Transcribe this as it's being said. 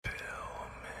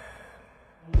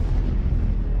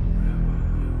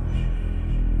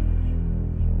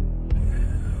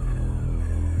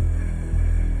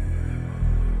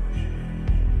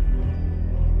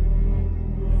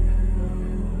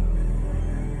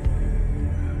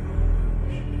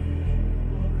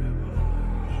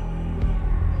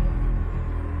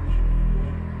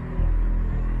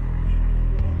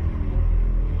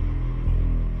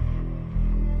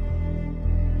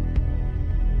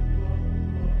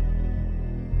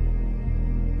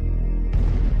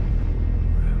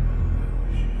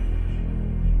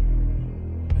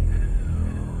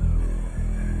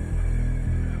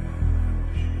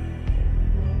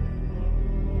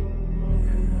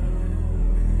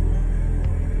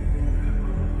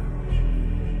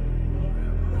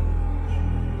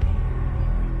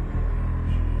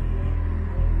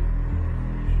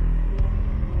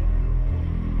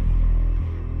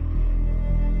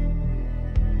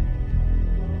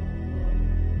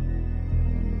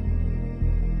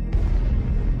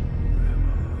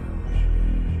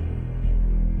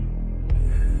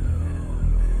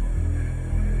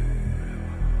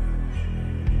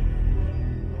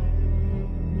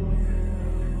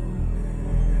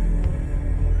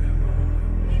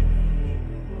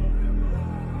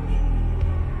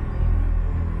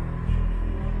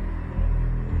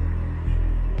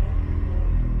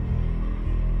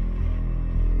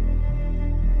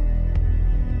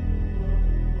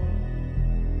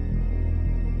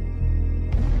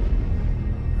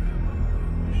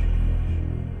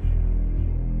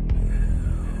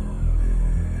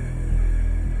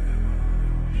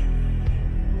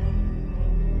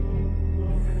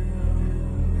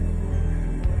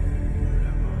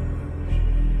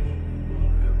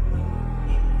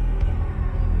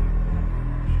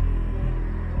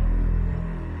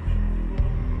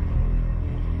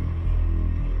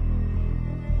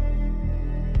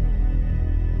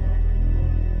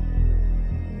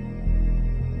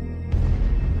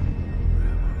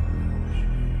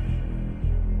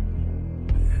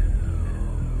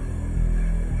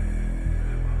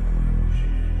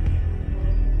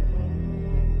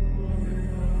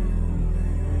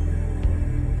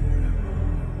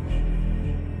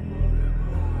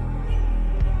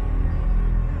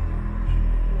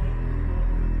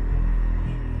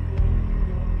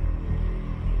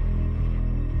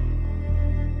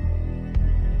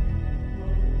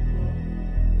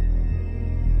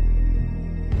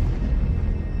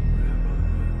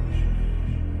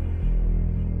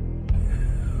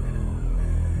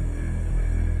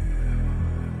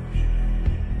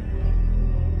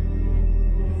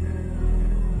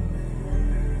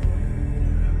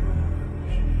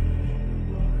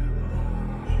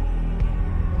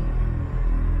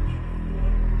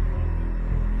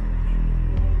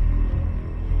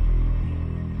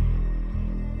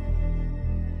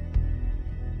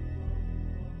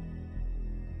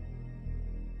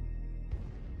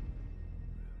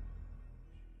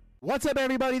What's up,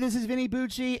 everybody? This is Vinny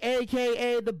Bucci,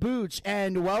 aka The Booch,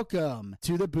 and welcome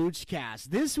to the Boochcast.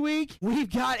 This week,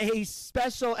 we've got a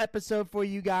special episode for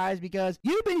you guys because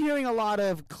you've been hearing a lot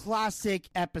of classic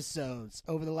episodes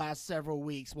over the last several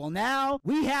weeks. Well, now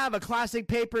we have a classic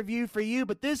pay-per-view for you,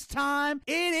 but this time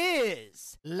it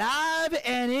is live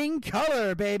and in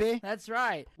color, baby. That's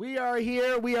right. We are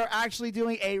here. We are actually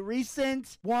doing a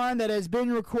recent one that has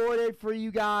been recorded for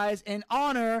you guys in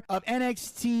honor of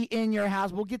NXT In Your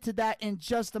House. We'll get to that in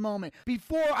just a moment.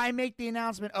 Before I make the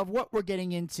announcement of what we're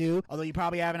getting into, although you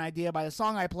probably have an idea by the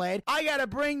song I played, I gotta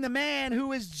bring the man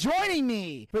who is joining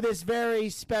me for this very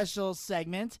special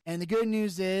segment. And the good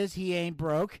news is he ain't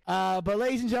broke. But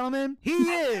ladies and gentlemen, he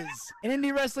is an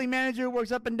indie wrestling manager who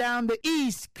works up and down the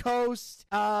East Coast.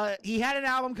 He had an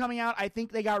album coming out. I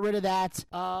think they got rid of that.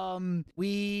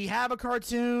 We have a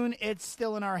cartoon. It's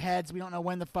still in our heads. We don't know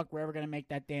when the fuck we're ever gonna make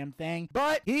that damn thing.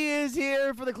 But he is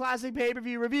here for the classic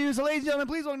pay-per-view review. So ladies and gentlemen,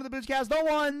 please welcome to the Boochcast, the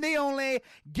one, the only,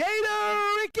 Gator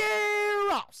Ricky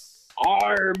Ross.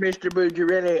 R, Mr.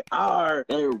 Bucci, R.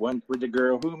 There once was a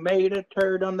girl who made a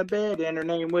turd on the bed, and her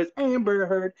name was Amber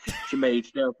Heard. She made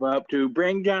stuff up to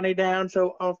bring Johnny down,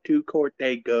 so off to court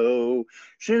they go.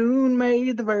 Soon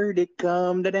may the verdict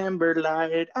come that Amber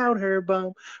lied out her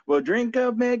bum. Will drink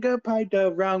a mega pint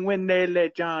of rum when they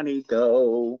let Johnny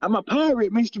go. I'm a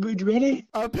pirate, Mr. Bucci.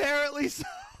 Apparently so.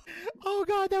 Oh,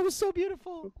 God, that was so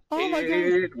beautiful. Oh, my God.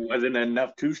 It wasn't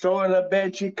enough to soil a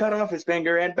bed. She cut off his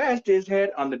finger and bashed his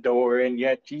head on the door, and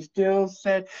yet she still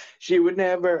said she would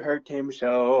never hurt him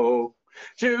so.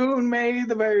 Soon may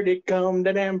the verdict come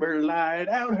that Amber lied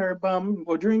out her bum.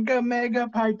 Will drink a mega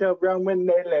pint of rum when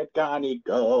they let Johnny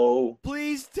go.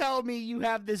 Please tell me you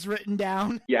have this written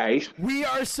down. Yes. We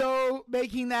are so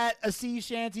making that a sea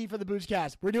shanty for the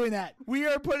Boochcast. We're doing that. We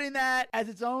are putting that as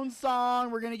its own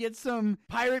song. We're going to get some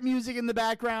pirate music in the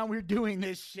background. We're doing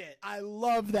this shit. I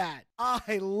love that.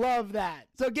 I love that.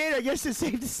 So, Gator, I guess it's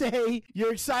safe to say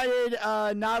you're excited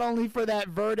not only for that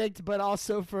verdict, but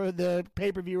also for the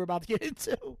pay-per-view we're about to get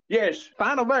into. Yes,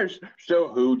 final verse. So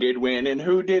who did win and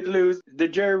who did lose? The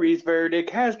jury's verdict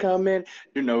has come in.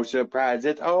 To no surprise,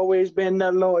 it's always been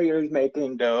the lawyers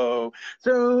making dough.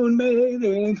 Soon may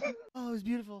they... Oh, it was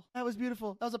beautiful. That was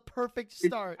beautiful. That was a perfect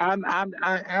start. I'm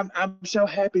so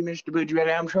happy, Mr.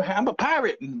 Bucci. I'm a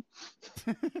pirate.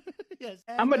 Yes.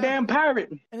 I'm a damn pirate.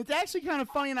 And it's actually kind of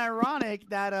funny and ironic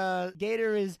that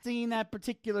Gator is singing that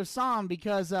particular song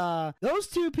because those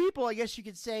two people, I guess you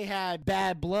could say, had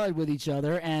bad blood with each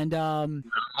other. And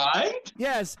Right?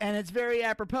 yes, and it's very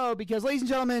apropos because, ladies and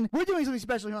gentlemen, we're doing something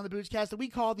special here on the Boochcast that we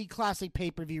call the Classic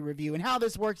Pay-Per-View Review. And how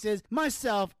this works is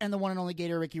myself and the one and only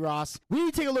Gator Ricky Ross, we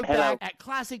take a look back at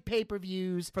classic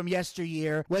pay-per-views from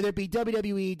yesteryear, whether it be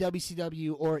WWE,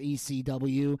 WCW, or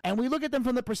ECW, and we look at them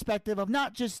from the perspective of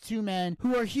not just two men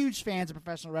who are huge fans of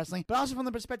professional wrestling, but also from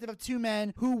the perspective of two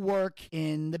men who work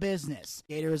in the business.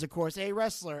 Gator is, of course, a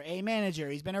wrestler, a manager.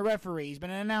 He's been a referee. He's been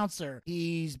an announcer.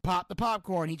 He's popped the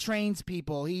popcorn. He trains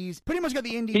people. He's pretty much got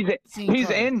the indie scene He's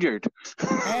covered. injured.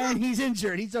 And he's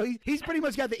injured. He's pretty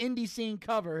much got the indie scene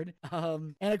covered.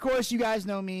 And of course, you guys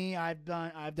know me. I've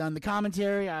done the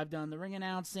commentary. I've done the ring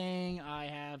announcing. I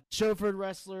have chauffeured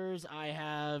wrestlers. I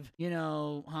have,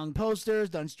 hung posters,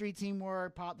 done street team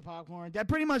work, popped the popcorn. I've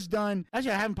pretty much done,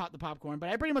 actually I haven't popped the popcorn, but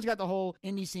I pretty much got the whole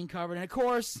indie scene covered. And of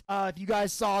course, if you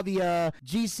guys saw the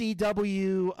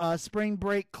GCW Spring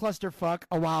Break Clusterfuck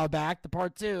a while back, the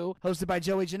part 2, hosted by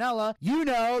Joey Janela, you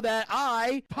know that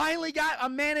I finally got a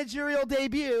managerial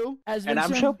debut as And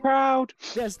I'm so proud.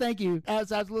 Yes, thank you.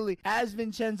 Absolutely. As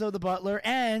Vincenzo the Butler.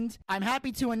 And I'm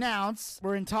happy to announce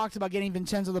we're in talks about getting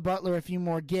Vincenzo the Butler a few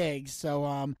more gigs. So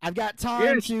I've got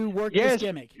time to work this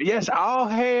gimmick. Yes, all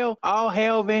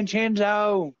hail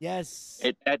Vincenzo. Yes.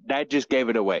 That just gave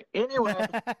it away. Anyway.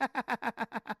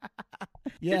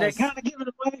 Yes. Did they kind of give it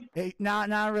away? Hey,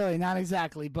 not really, not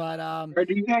exactly, but Or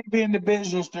do you have to be in the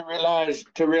business to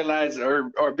realize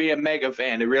or be a mega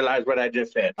fan to realize what I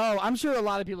just said? Oh, I'm sure a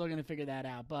lot of people are going to figure that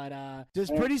out, but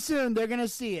just pretty soon they're going to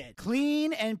see it.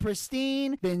 Clean and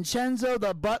pristine Vincenzo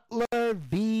the Butler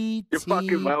VTB. You're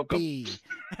fucking welcome.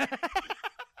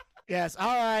 Yes,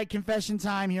 all right, confession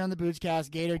time here on the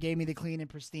Boochcast. Gator gave me the clean and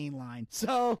pristine line.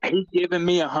 So he's giving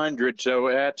me 100,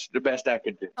 so that's the best I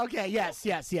could do. Okay, yes.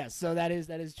 So that is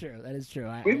true. That is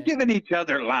true. We've given each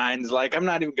other lines. Like, I'm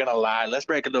not even gonna lie. Let's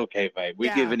break a little kayfabe.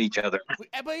 We've given each other.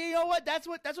 But you know what? That's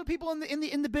what people in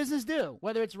the business do.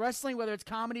 Whether it's wrestling, whether it's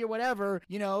comedy or whatever.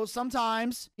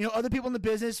 Sometimes other people in the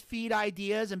business feed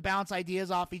ideas and bounce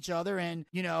ideas off each other, and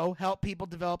help people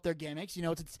develop their gimmicks.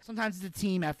 Sometimes it's a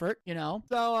team effort.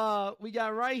 So we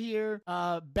got right here,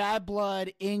 Bad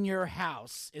Blood in Your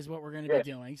House is what we're going to be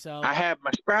doing. So I have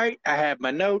my Sprite. I have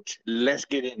my notes. Let's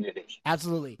get into this.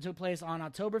 Absolutely. It took place on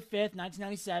October 5th,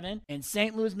 1997 in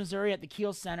St. Louis, Missouri at the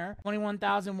Kiel Center.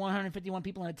 21,151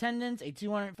 people in attendance, a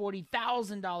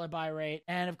 $240,000 buy rate.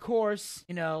 And of course,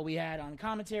 you know, we had on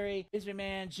commentary, Vince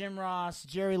McMahon, Jim Ross,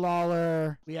 Jerry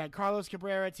Lawler. We had Carlos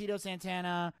Cabrera, Tito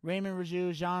Santana, Raymond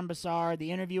Rougeau, Jean Bassard.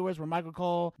 The interviewers were Michael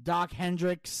Cole, Doc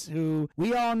Hendricks, who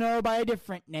we all know by a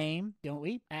different name, don't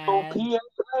we? And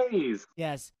PSAs.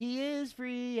 yes, he is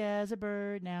free as a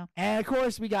bird now. And of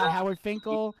course, we got Howard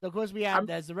Finkel. Of course, we have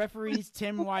as the referees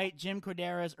Tim White, Jim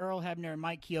Corderas, Earl Hebner, and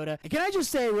Mike Chioda. And can I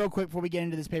just say real quick before we get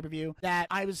into this pay-per-view that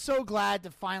I was so glad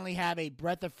to finally have a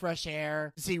breath of fresh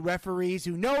air to see referees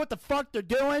who know what the fuck they're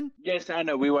doing. Yes, I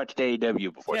know. We watched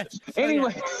AEW before this. So,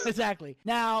 Anyway. yeah, exactly.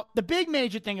 Now, the big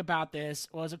major thing about this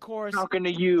was, of course... Talking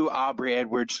to you, Aubrey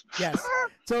Edwards. Yes.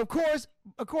 So, of course,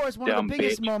 one of the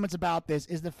biggest moments about this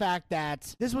is the fact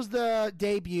that this was the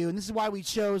debut, and this is why we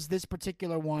chose this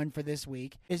particular one for this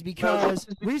week, is because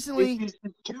recently...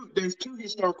 There's two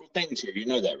historical things here. You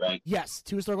know that, right? Yes,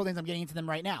 two historical things. I'm getting into them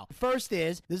right now. First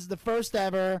is, this is the first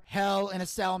ever Hell in a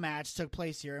Cell match took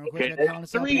place here. And of course, Okay, we had the Hell in a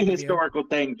Cell three pay-per-view. historical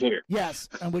things here. Yes,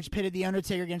 which pitted The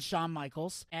Undertaker against Shawn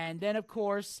Michaels. And then, of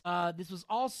course, this was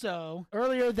also,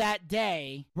 earlier that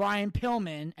day, Brian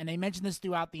Pillman, and they mentioned this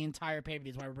throughout the entire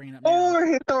pay-per-view, that's why we're bringing it up now. More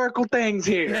historical things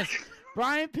here. Yes.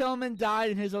 Brian Pillman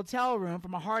died in his hotel room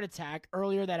from a heart attack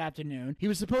earlier that afternoon. He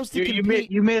was supposed to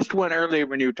compete. You missed one earlier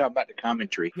when you were talking about the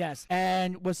commentary. Yes,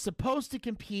 and was supposed to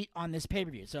compete on this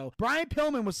pay-per-view. So Brian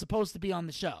Pillman was supposed to be on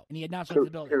the show, and he had not shown up to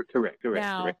the building. Correct.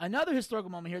 Now, another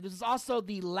historical moment here. This is also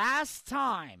the last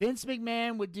time Vince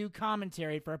McMahon would do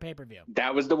commentary for a pay-per-view.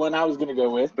 That was the one I was going to go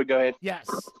with, but go ahead. Yes,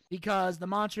 because the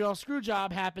Montreal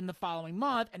Screwjob happened the following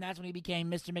month, and that's when he became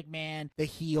Mr. McMahon, the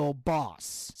heel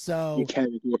boss. So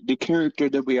the character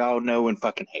that we all know and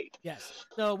fucking hate. Yes.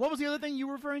 So what was the other thing you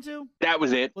were referring to? That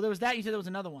was it. Well, there was that. You said there was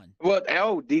another one.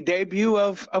 Well, the debut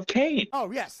of Kane.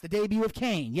 Oh, yes. The debut of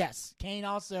Kane. Yes. Kane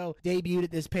also debuted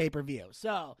at this pay-per-view.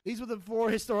 So these were the four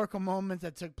historical moments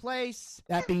that took place.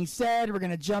 That being said, we're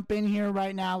going to jump in here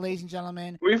right now, ladies and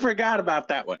gentlemen. We forgot about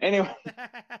that one. Anyway.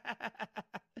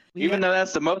 Even though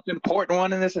that's the most important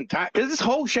one in this entire... Because this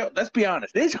whole show, let's be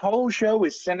honest, this whole show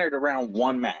is centered around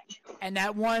one match. And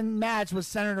that one match was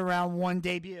centered around one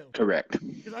debut. Correct.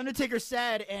 Because Undertaker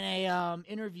said in a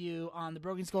interview on the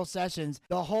Broken Skull Sessions,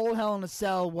 the whole Hell in a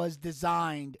Cell was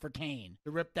designed for Kane.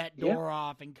 To rip that door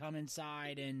off and come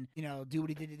inside and, you know, do what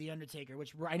he did to the Undertaker,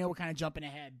 which I know we're kind of jumping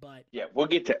ahead, but... Yeah, we'll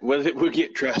get to...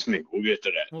 trust me, we'll get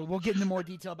to that. We'll get into more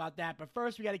detail about that. But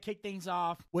first, we got to kick things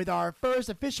off with our first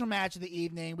official match of the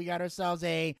evening. We got ourselves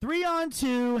a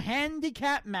 3-on-2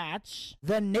 handicap match.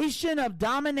 The Nation of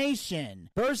Domination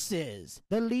versus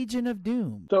the Legion of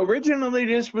Doom. So originally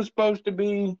this was supposed to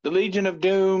be the Legion of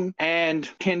Doom and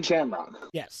Ken Shamrock.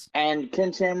 Yes. And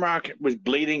Ken Shamrock was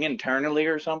bleeding internally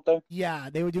or something?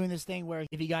 Yeah, they were doing this thing where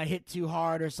if he got hit too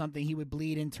hard or something, he would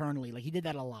bleed internally. Like, he did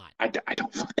that a lot. I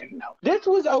don't fucking know. This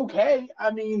was okay. I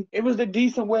mean, it was a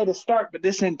decent way to start, but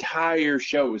this entire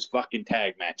show is fucking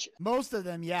tag matches. Most of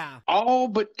them, yeah. All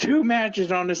but 2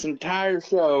 matches on this entire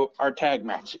show are tag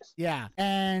matches. Yeah,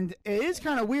 and it is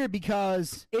kind of weird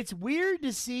because it's weird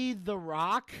to see The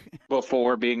Rock.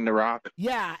 Before being The Rock.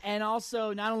 Yeah, and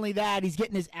also, not only that, he's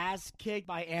getting his ass kicked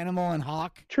by Animal and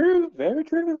Hawk. True, very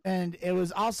true. And it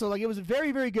was also, like, it was a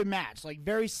very, very good match. Like,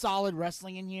 very solid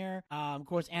wrestling in here. Of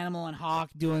course, Animal and Hawk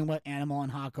doing what Animal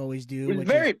and Hawk always do. It was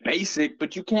very basic,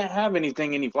 but you can't have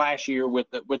anything any flashier with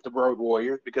the Road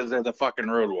Warriors because they're the fucking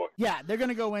Road Warriors. Yeah, they're going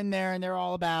to go in there and they're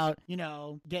all about, you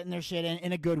know, getting their shit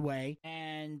in a good way.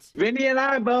 And Vinny and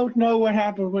I both know what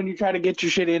happens when you try to get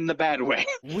your shit in the bad way.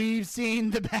 We've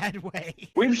seen the bad way.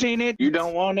 We've seen it. You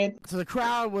don't want it. So the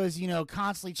crowd was, you know,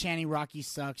 constantly chanting Rocky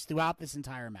sucks throughout this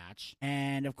entire match.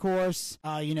 And of course,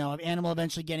 you know, Animal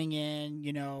eventually getting in,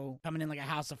 you know, coming in like a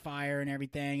house of fire and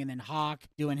everything. And then Hawk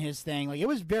doing his thing. Like, it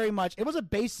was very much, it was a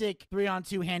basic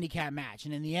 3-on-2 handicap match.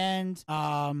 And in the end,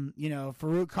 you know,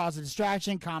 Farouk caused a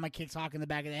distraction. Kama kicks Hawk in the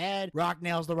back of the head. Rock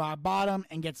nails the rock bottom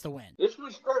and gets the win. This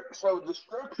was so the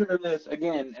structure of this,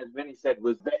 again, as Vinny said,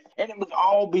 was that, and it was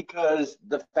all because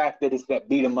the fact that it's that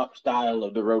beat 'em up style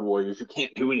of the Road Warriors. You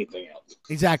can't do anything else.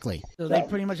 Exactly. So they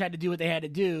pretty much had to do what they had to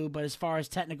do, but as far as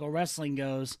technical wrestling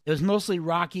goes, it was mostly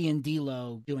Rocky and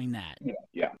D'Lo doing that.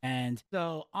 Yeah. And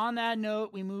so on that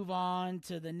note, we move on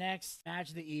to the next match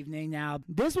of the evening. Now,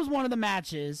 this was one of the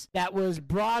matches that was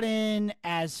brought in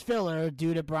as filler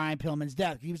due to Brian Pillman's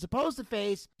death. He was supposed to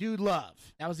face Dude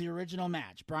Love. That was the original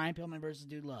match, Brian Pillman versus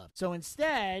Dude Love. So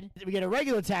instead, we get a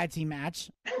regular tag team match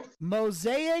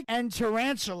Mosaic and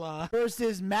Tarantula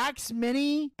versus Max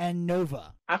Mini and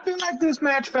Nova. I feel like this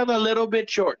match fell a little bit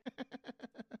short.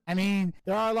 I mean,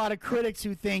 there are a lot of critics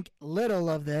who think little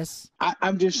of this.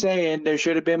 I'm just saying there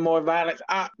should have been more violence.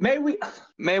 May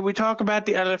we talk about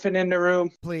the elephant in the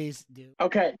room? Please do.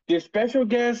 Okay, the special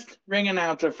guest ring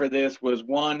announcer for this was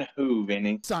one who,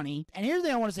 Vinny? Sunny. And here's the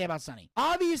thing I want to say about Sunny.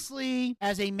 Obviously,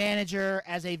 as a manager,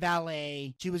 as a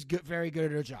valet, she was very good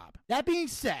at her job. That being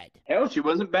said, Hell, she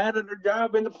wasn't bad at her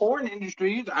job in the porn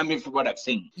industry either. I mean, from what I've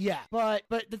seen. yeah, but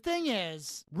the thing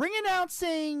is, ring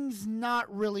announcing's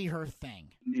not really her thing.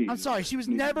 I'm sorry, she was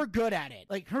never good at it.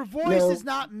 Like, her voice is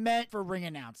not meant for ring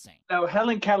announcing. No,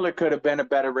 Helen Keller could have been a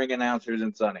better ring announcer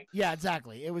than Sunny. Yeah,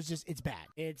 exactly. It was just, it's bad.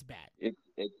 It's bad.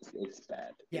 It's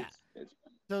bad. Yeah. It's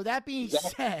So that being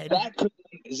said,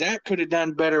 Zach could have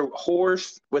done better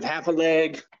horse with half a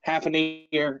leg, half an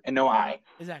ear, and no eye.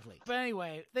 exactly. But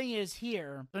anyway, thing is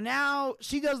here. So now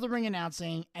she does the ring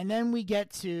announcing, and then we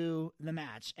get to the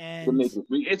match. And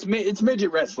It's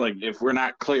midget wrestling if we're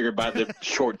not clear by the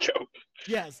short joke.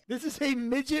 yes, this is a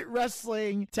midget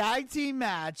wrestling tag team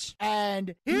match,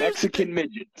 and here's Mexican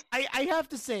midget. I have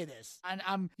to say this,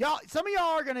 and y'all, some of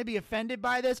y'all are gonna be offended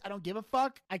by this. I don't give a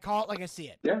fuck. I call it like I see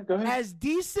it. Yeah, go ahead. As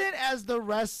decent as the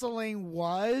wrestling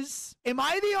was, am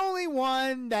I the only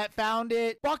one that found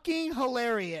it fucking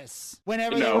hilarious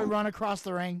whenever they would run across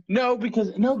the ring? No,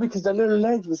 because the little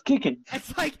legs was kicking.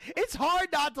 It's like, it's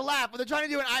hard not to laugh when they're trying to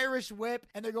do an Irish whip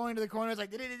and they're going to the corners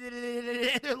like their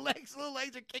little legs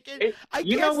are kicking. I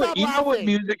can't stop laughing. You know what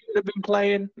music should have been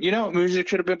playing? You know what music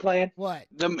should have been playing? What?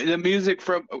 The music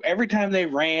from every time they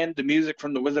ran, the music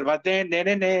from the Wizard of Oz. No,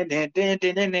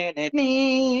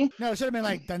 it should have been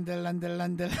like dun dun dun dun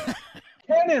dun dun.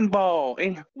 Cannonball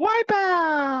and wipe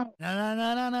out.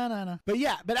 No. But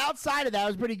yeah, outside of that, it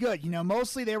was pretty good. You know,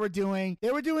 mostly they were doing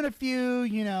a few,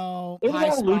 high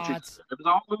spots. It was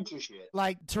all lucha shit.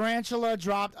 Like Tarantula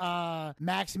dropped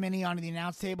Max Mini onto the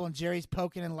announce table, and Jerry's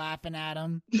poking and laughing at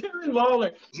him. Jerry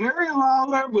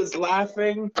Lawler was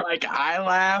laughing like I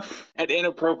laugh at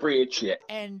inappropriate shit.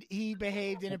 And he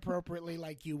behaved inappropriately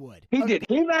like you would. He did.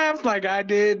 He laughed like I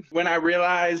did when I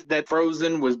realized that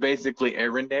Frozen was basically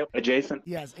Arendelle adjacent.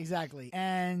 Yes, exactly.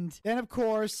 And then of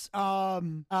course,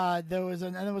 and then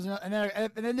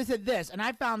they said this, and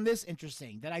I found this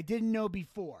interesting that I didn't know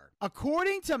before.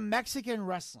 According to Mexican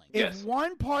wrestling, if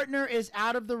one partner is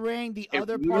out of the ring, the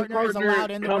other partner is allowed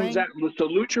in the ring. So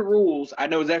Lucha rules, I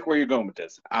know exactly where you're going with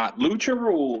this. Lucha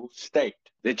rules state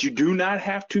that you do not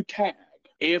have to tag.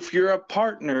 If your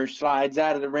partner slides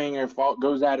out of the ring or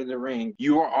goes out of the ring,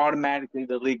 you are automatically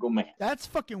the legal man. That's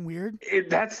fucking weird.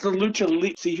 That's the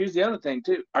Lucha. See, here's the other thing,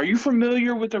 too. Are you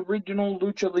familiar with the original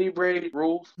Lucha Libre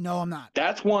rules? No, I'm not.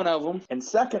 That's one of them. And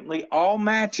secondly, all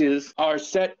matches are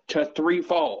set to 3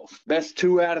 falls. Best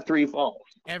 2 out of 3 falls.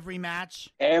 Every match?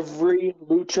 Every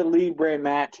Lucha Libre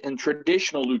match and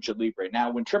traditional Lucha Libre.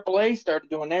 Now, when AAA started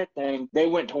doing their thing, they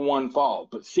went to 1 fall.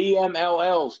 But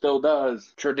CMLL still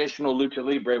does traditional Lucha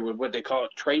Libre with what they call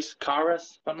it, Tres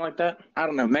Caras, something like that. I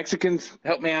don't know. Mexicans,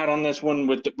 help me out on this one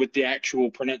with the actual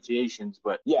pronunciations.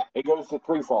 But yeah, it goes to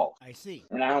 3 falls. I see.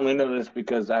 And I only know this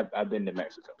because I've been to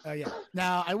Mexico. Oh, yeah.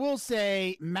 Now, I will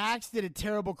say Max did a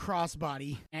terrible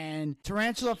crossbody, and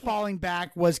Tarantula falling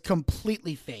back was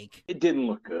completely fake. It didn't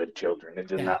look good, children. It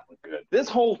did not look good. This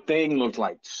whole thing looked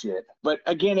like shit. But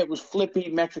again, it was flippy,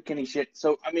 Mexican-y shit.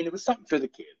 So, I mean, it was something for the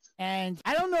kids. And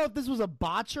I don't know if this was a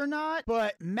botch or not,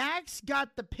 but Max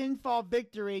got the pinfall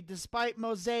victory despite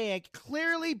Mosaic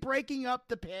clearly breaking up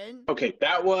the pin. Okay,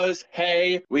 that was,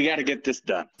 hey, we got to get this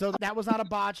done. So that was not a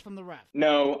botch from the ref.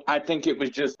 No, I think it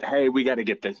was just, hey, we got to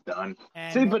get this done.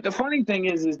 And see, but the funny thing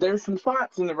is there's some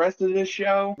spots in the rest of this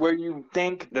show where you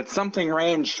think that something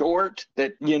ran short,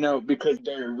 that, because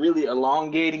they're really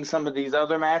elongating some of these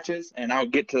other matches, and I'll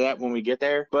get to that when we get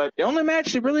there. But the only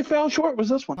match that really fell short was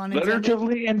this one,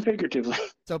 figuratively and figuratively.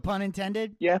 So pun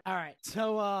intended? Yeah. All right.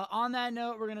 So on that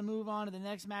note, we're going to move on to the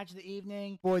next match of the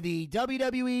evening for the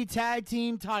WWE Tag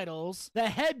Team titles. The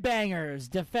Headbangers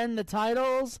defend the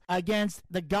titles against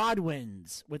the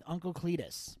Godwins with Uncle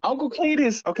Cletus. Uncle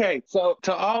Cletus. Okay, so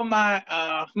to all my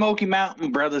Smoky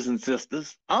Mountain brothers and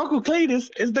sisters, Uncle Cletus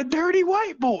is the dirty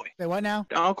white boy. Wait, what now?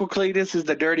 Uncle Cletus is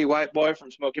the dirty white boy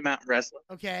from Smoky Mountain Wrestling.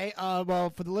 Okay,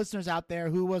 well, for the listeners out there,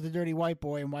 who was the dirty white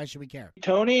boy and why should we care?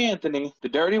 Tony Anthony, the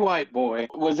dirty white boy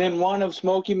was in one of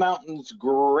Smoky Mountain's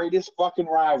greatest fucking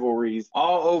rivalries,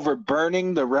 all over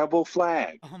burning the rebel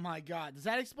flag. Oh my God. Does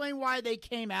that explain why they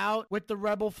came out with the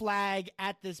rebel flag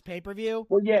at this pay-per-view?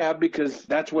 Well, yeah, because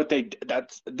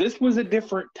this was a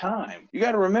different time. You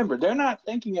got to remember, they're not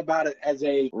thinking about it as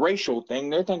a racial thing.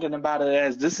 They're thinking about it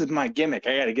as, this is my gimmick.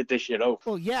 I got to get this shit over.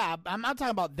 Well, yeah, I'm not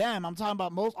talking about them. I'm talking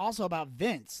about also about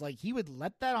Vince. Like, he would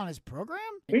let that on his program?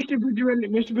 Mr.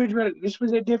 Bujarelli, this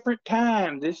was a different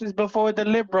time. This is before the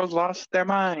liberals lost their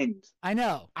minds. I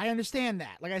know. I understand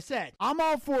that. Like I said, I'm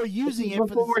all for using it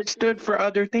before it stood for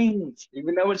other things,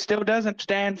 even though it still doesn't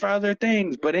stand for other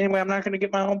things. But anyway, I'm not going to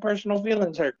get my own personal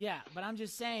feelings hurt. Yeah, but I'm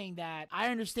just saying that I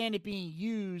understand it being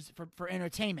used for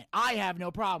entertainment. I have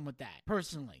no problem with that,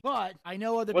 personally. But I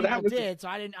know other people did, so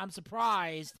I'm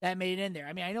surprised that made it in there.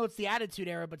 I mean, I know it's the Attitude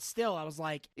Era, but still, I was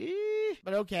like,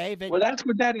 but okay. Well, that's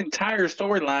what that entire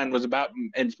storyline was about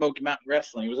in Smoky Mountain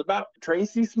Wrestling. It was about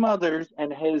Tracy Smothers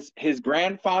and his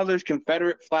grandfather's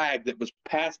Confederate flag that was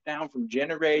passed down from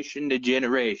generation to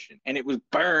generation. And it was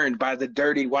burned by the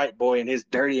dirty white boy and his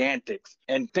dirty antics.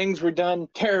 And things were done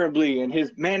terribly. And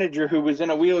his manager, who was in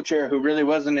a wheelchair, who really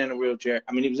wasn't in a wheelchair.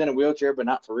 I mean, he was in a wheelchair, but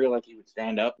not for real, like he would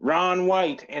stand up. Ron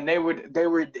White, and he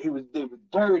was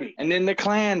dirty. And then the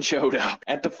Klan showed up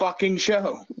at the fucking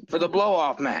show for the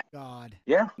blow-off match. God.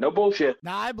 Yeah, no bullshit.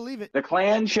 Nah, I believe it. The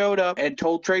Klan showed up and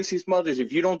told Tracy Smothers,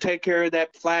 if you don't take care of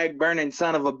that flag-burning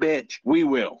son of a bitch, we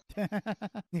will.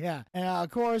 Yeah. And of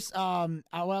course, what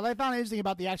I found interesting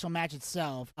about the actual match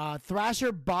itself,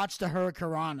 Thrasher botched a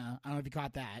Hurricanrana. I don't know if you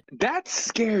caught that. That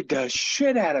scared the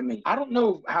shit out of me. I don't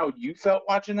know how you felt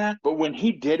watching that, but when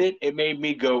he did it, it made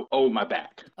me go, oh, my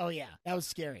back. Oh, yeah. That was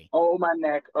scary. Oh, my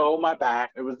neck. Oh, my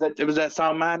back. It was that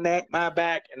song, my neck, my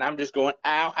back, and I'm just going,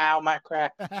 ow, ow, my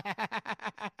crack.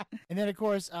 And then, of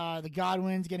course, the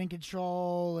Godwins getting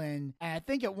control, and I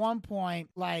think at one point,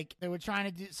 like, they were trying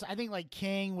to do, I think, like,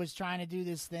 King was trying to do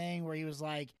this thing where he was,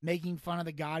 like, making fun of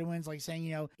the Godwins, like, saying,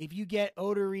 you know, if you get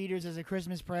odor readers as a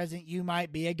Christmas present, you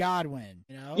might be a Godwin,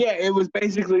 you know? Yeah, it was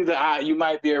basically you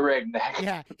might be a redneck.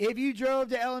 Yeah, if you drove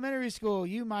to elementary school,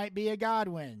 you might be a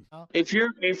Godwin. You know?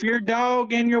 If your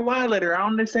dog and your wallet are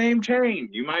on the same chain,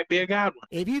 you might be a Godwin.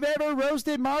 If you've ever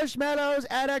roasted marshmallows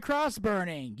at a cross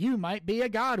burning, you might be a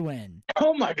Godwin.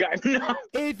 Oh my God, no.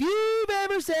 If you've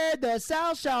ever said the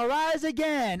South shall rise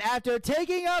again after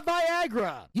taking a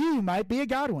Viagra, you might be a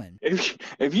Godwin. If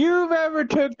you've ever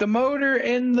took the motor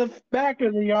in the back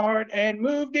of the yard and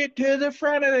moved it to the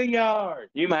front of the yard,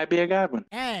 you might be a Godwin.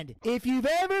 And if you've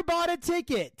ever bought a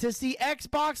ticket to see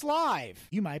Xbox Live,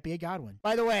 you might be a Godwin.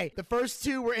 By the way, the first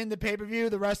two were in the pay-per-view.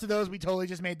 The rest of those, we totally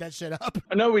just made that shit up.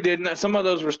 No, we didn't. Some of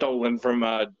those were stolen from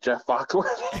Jeff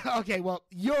Foxworth. Okay, well,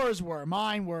 yours were.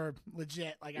 Mine were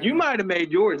legit. Like you might have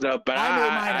made yours up, but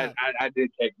I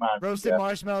did take mine. Roasted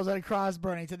marshmallows at a cross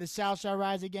burning to the South shall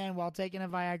rise again while taking a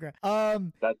Viagra.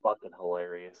 That's fucking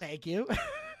hilarious. Thank you.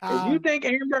 If you think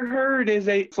Amber Heard is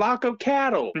a flock of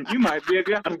cattle, you might be a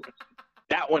Godwin.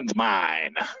 That one's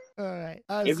mine. All right.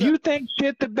 If you think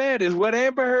shit the bed is what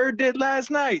Amber Heard did last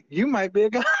night, you might be a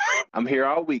guy. I'm here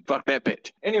all week. Fuck that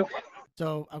bitch. Anyway.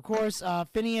 So, of course,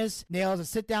 Phineas nails a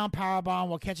sit-down powerbomb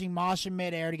while catching Mosh in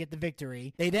midair to get the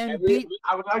victory. They then beat...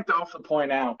 I would like to also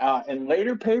point out, in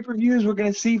later pay-per-views, we're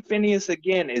going to see Phineas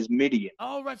again as Midian.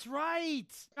 Oh, that's right.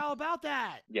 How about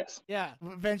that? Yes. Yeah,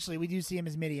 eventually we do see him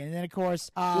as Midian. And then, of course...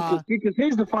 Because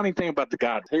here's the funny thing about the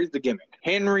Godwin. Here's the gimmick.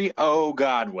 Henry O.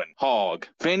 Godwin. Hog.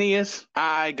 Phineas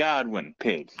I. Godwin.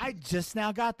 Pig. I just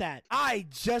now got that. I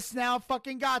just now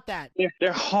fucking got that. Yeah,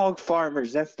 they're hog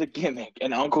farmers. That's the gimmick.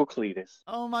 And Uncle Cletus.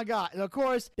 Oh my God. And of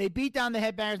course, they beat down the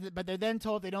Headbangers, but they're then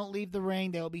told they don't leave the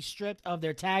ring. They will be stripped of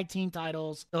their tag team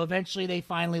titles. So eventually they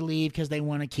finally leave because they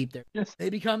want to keep their... Yes. They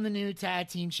become the new tag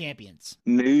team champions.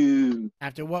 No.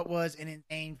 After what was an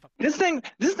insane...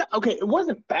 Okay, it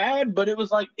wasn't bad, but it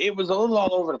was a little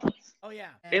all over the place. Oh yeah.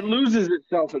 It loses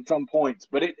itself at some points,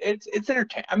 but it's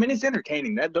entertaining. I mean, it's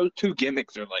entertaining. Those two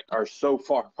gimmicks are so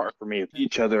far apart from me with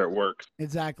each other at work.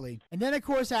 Exactly. And then, of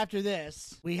course, after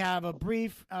this, we have a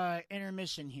brief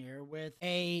intermission here with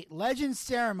a Legends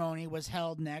ceremony was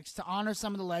held next to honor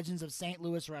some of the legends of St.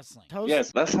 Louis wrestling.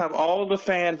 Yes, let's have all the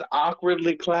fans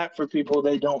awkwardly clap for people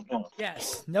they don't know.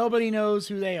 Yes, nobody knows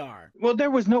who they are. Well,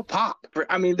 there was no pop.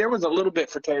 There was a little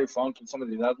bit for Terry Funk and some of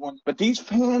these other ones, but these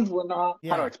fans were not.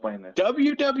 Yeah. How do I explain this?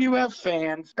 WWF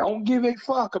fans don't give a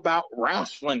fuck about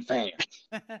wrestling fans.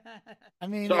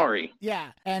 Sorry.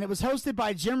 Yeah, and it was hosted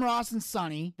by Jim Ross and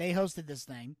Sonny. They hosted this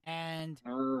thing, and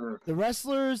the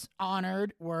wrestlers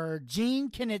honored were Gene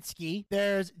Knitsky.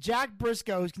 There's Jack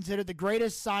Briscoe, who's considered the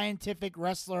greatest scientific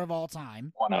wrestler of all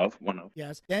time. One of.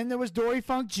 Yes. Then there was Dory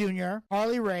Funk Jr.,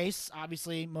 Harley Race.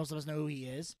 Obviously, most of us know who he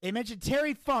is. They mentioned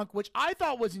Terry Funk, which I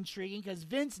thought was intriguing because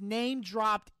Vince name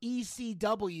dropped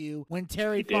ECW when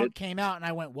Terry Funk came out, and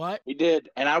I went, what? He did.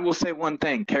 And I will say one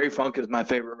thing. Terry Funk is my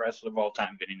favorite wrestler of all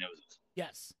time. Vinny knows this.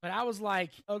 Yes, but I was like,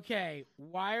 okay,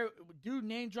 dude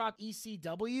name dropped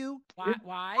ECW?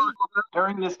 Why?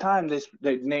 During this time,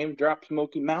 they name dropped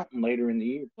Smoky Mountain later in the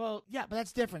year. Well, yeah, but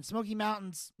that's different. Smoky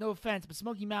Mountain's, no offense, but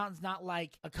Smoky Mountain's not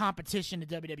like a competition to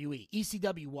WWE.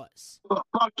 ECW was. Well,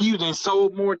 fuck you. They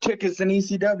sold more tickets than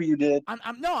ECW did.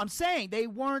 I'm saying they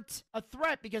weren't a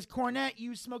threat because Cornette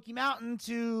used Smoky Mountain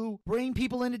to bring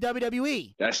people into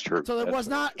WWE. That's true. So it was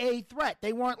not a threat.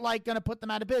 They weren't like going to put them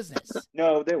out of business.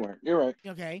 No, they weren't. You're right.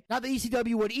 Okay. Not that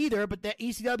ECW would either, but that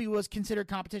ECW was considered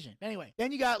competition. Anyway,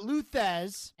 then you got Lou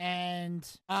Thez, and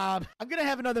I'm going to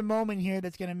have another moment here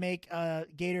that's going to make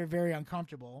Gator very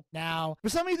uncomfortable. Now, for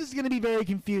some of you, this is going to be very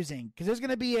confusing because there's going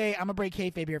to be I'm going to break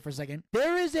kayfabe here for a second.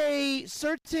 There is a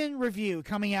certain review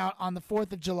coming out on the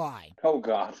 4th of July. Oh,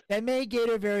 God. That made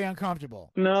Gator very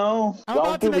uncomfortable. No. I'm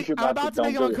about to make him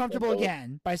uncomfortable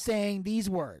again by saying these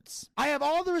words. I have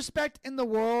all the respect in the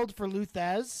world for Lou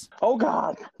Thez. Oh,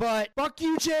 God. But fuck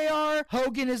you, JR.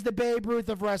 Hogan is the Babe Ruth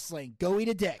of wrestling. Go eat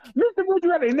a dick. Mr.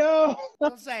 Bucciarelli, no.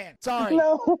 I'm saying. Sorry.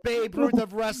 No. Babe Ruth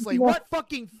of wrestling. No. What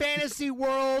fucking fantasy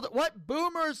world, what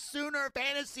boomer sooner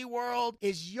fantasy world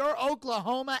is your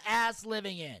Oklahoma ass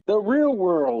living in? The real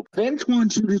world. Vince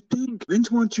wants you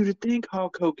to think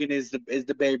Hulk Hogan is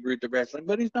the Babe Ruth of wrestling,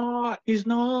 but he's not. He's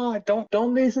not.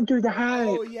 Don't listen to the hype.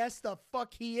 Oh, yes, the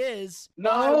fuck he is.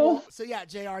 No. So yeah,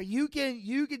 JR, you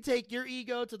can take your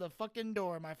ego to the fucking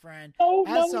door, my friend. No.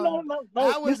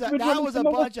 That was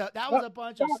a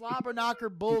bunch of slobber knocker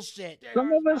bullshit.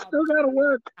 Some of us still gotta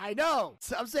work. I know.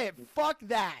 So I'm saying, fuck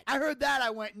that. I heard that. I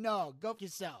went, no, go for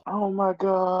yourself. Oh my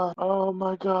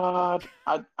god.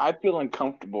 I feel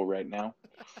uncomfortable right now.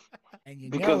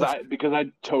 And because I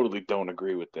totally don't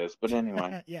agree with this. But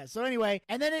anyway. Yeah. So anyway,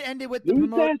 and then it ended with the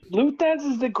Lou Thez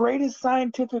is the greatest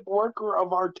scientific worker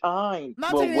of our time. I'm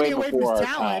not taking anything away from his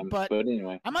talent, but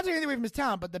anyway. I'm not taking anything away from his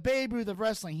talent, but the Babe Ruth of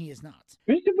wrestling, he is not.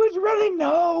 Mr. Bucciarelli,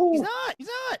 no. He's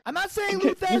not. I'm not saying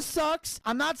Lou Thez sucks.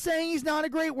 I'm not saying he's not a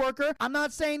great worker. I'm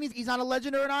not saying he's not a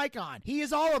legend or an icon. He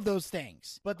is all of those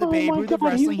things. But the Babe Ruth of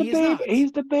wrestling, he is not.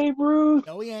 He's the Babe Ruth.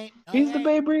 No, he ain't. He's the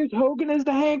Babe Ruth. Hogan is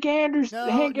the Hank Anderson.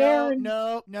 Aaron.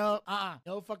 No,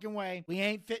 no fucking way. We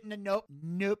ain't fitting the nope.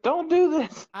 Don't do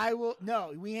this.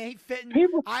 We ain't fitting.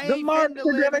 People, I the ain't marks fitting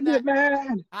to live are in gonna get that.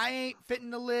 mad. I ain't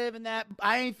fitting to live in that.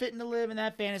 I ain't fitting to live in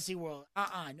that fantasy world.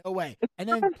 No way. And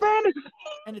then,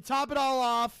 and to top it all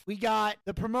off, we got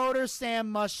the promoter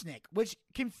Sam Mushnick, which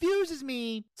confuses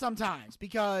me sometimes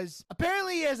because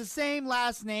apparently he has the same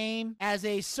last name as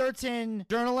a certain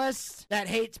journalist that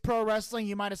hates pro wrestling.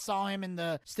 You might have saw him in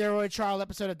the steroid trial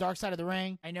episode of Dark Side of the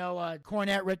Ring. I know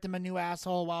Cornette ripped him a new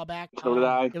asshole a while back. So did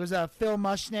I. It was Phil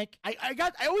Mushnick. I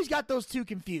always got those two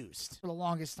confused for the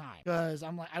longest time because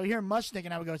I'm like, I would hear Mushnick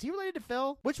and I would go, is he related to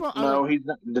Phil? Which one? No, he's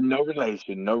not. No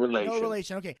relation. No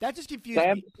relation. Okay, that just confused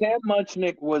me. Sam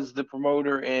Mushnick was the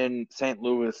promoter in St.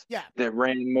 Louis that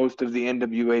ran most of the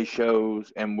NWA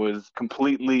shows and was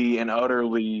completely and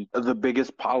utterly the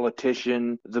biggest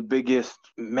politician, the biggest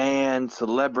man,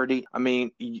 celebrity. I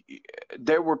mean,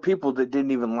 there were people that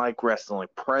didn't even like wrestling,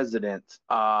 presidents,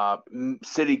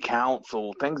 city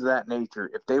council, things of that nature.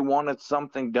 If they wanted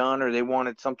something done or they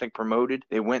wanted something promoted,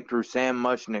 they went through Sam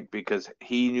Mushnick because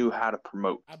he knew how to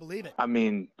promote. I believe it. I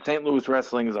mean, St. Louis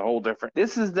wrestling is a whole different.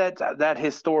 This is that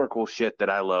historical shit that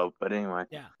I love. But anyway.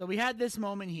 Yeah. So we had this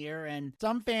moment here, and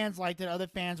some fans liked it. Other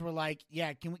fans were like,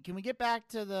 "Yeah, can we get back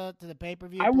to the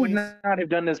pay-per-view?" I would not have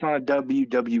done this on a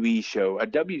WWE show, a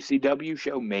WCW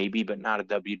show maybe, but not a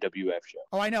WWF show.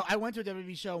 Oh, I know. I went to a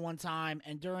WWE show one time,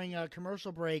 and during a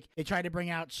commercial break, they tried to bring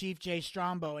out Chief Jay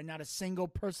Strongbow, and not a single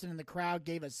person in the crowd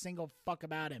gave a single fuck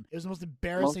about him. It was the most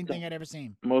embarrassing thing I'd ever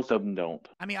seen. Most of them don't.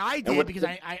 I mean, I did because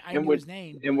I knew his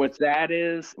name. And what's sad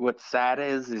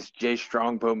is Jay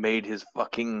Strongbow made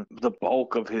the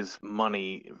bulk of his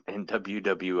money in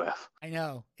WWF. I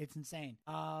know. It's insane.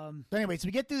 So anyway, so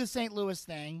we get through the St. Louis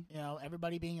thing,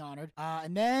 everybody being honored.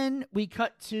 And then we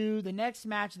cut to the next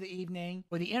match of the evening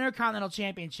for the Intercontinental Intercontinental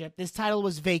Championship. This title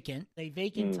was vacant, a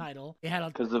vacant title. They had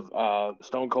because of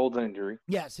Stone Cold's injury.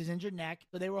 Yes, his injured neck.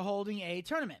 So they were holding a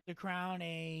tournament to crown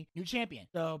a new champion.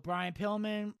 So Brian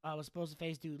Pillman was supposed to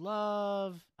face Dude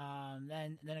Love.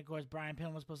 Then of course Brian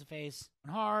Pillman was supposed to face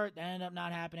Owen Hart. That ended up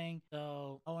not happening.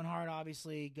 So Owen Hart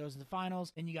obviously goes to the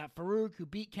finals. Then you got Farouk, who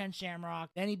beat Ken Shamrock.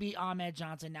 Then he beat Ahmed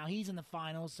Johnson. Now he's in the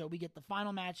finals. So we get the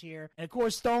final match here. And of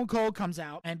course Stone Cold comes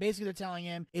out, and basically they're telling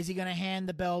him, is he going to hand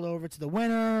the belt over to the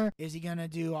winner? Is he going to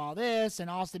do all this? And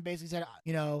Austin basically said,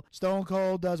 Stone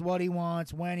Cold does what he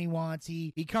wants when he wants.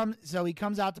 He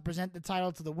comes out to present the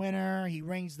title to the winner. He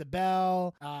rings the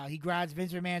bell. He grabs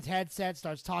Vince McMahon's headset,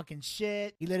 starts talking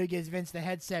shit. He literally gives Vince the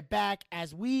headset back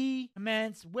as we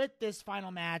commence with this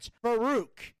final match: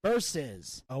 Farouk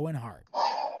versus Owen Hart.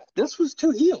 This was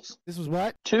two heels. This was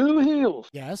what? Two heels.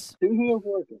 Yes. Two heels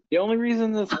working. The only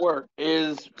reason this worked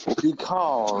is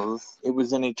because it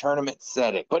was in a tournament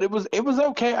setting. But it was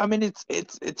okay. I mean, it's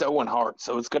Owen Hart,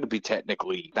 so it's going to be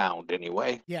technically sound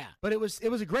anyway. Yeah, but it was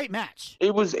a great match.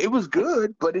 It was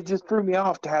good, but it just threw me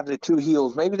off to have the two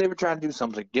heels. Maybe they were trying to do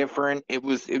something different. It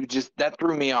was just that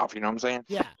threw me off. You know what I'm saying?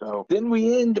 Yeah. So then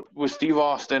we end with Steve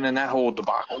Austin and that whole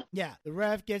debacle. Yeah, the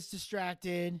ref gets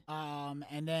distracted,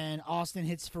 and then Austin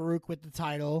hits Farouk with the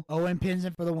title. Owen pins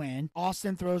him for the win.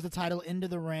 Austin throws the title into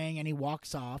the ring and he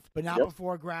walks off, but not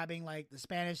before grabbing like the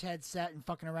Spanish headset and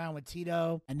fucking around with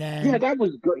Tito. And then that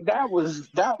was great. That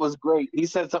was great. He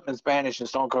said something in Spanish, and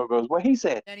Stone Cold goes, "What he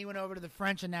said?" Then he went over to the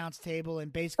French announce table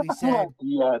and basically said,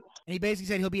 "Yes." And he basically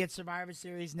said he'll be at Survivor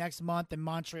Series next month in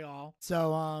Montreal.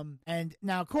 So, and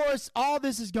now of course all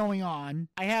this is going on.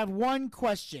 I have one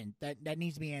question that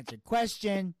needs to be answered.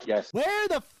 Question. Yes. Where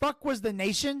the fuck was the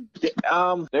Nation?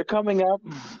 They're coming up.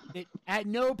 At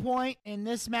no point in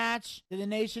this match did the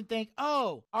Nation think,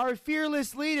 oh, our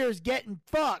fearless leader's getting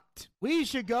fucked. We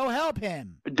should go help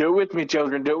him. Do it with me,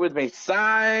 children. Do it with me.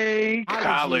 Psychology.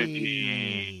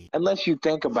 Unless you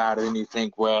think about it and you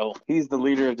think, well, he's the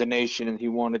leader of the nation and he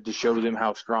wanted to show them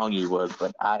how strong he was.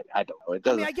 But I don't know. It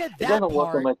doesn't, I get that it doesn't part.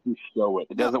 work unless you show it.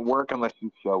 It doesn't work unless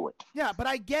you show it. Yeah, but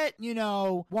I get,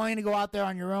 wanting to go out there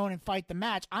on your own and fight the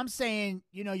match. I'm saying,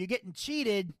 you're getting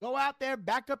cheated. Go out there,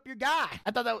 back up your guy. I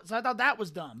thought that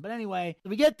was dumb. But anyway,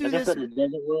 we get through this. It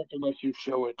doesn't work unless you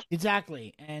show it.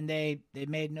 Exactly. And they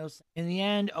made no sense. In the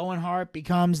end, Owen Hart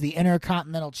becomes the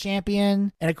Intercontinental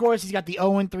Champion. And of course, he's got the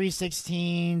Owen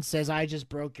 316 says I just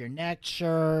broke your neck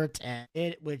shirt, and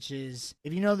which is,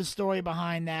 if you know the story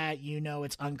behind that,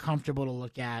 it's uncomfortable to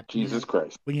look at. Jesus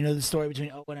Christ. When you know the story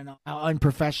between Owen and how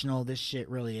unprofessional this shit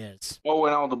really is. Oh,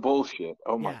 and all the bullshit.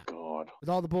 Oh my God. With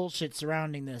all the bullshit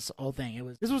surrounding this whole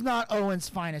thing. This was not Owen's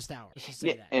finest hour. Let's just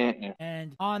say that.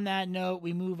 And on that note,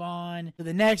 we move on to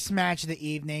the next match of the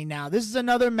evening. Now, this is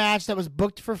another match that was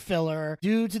booked for filler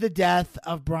due to the death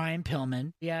of Brian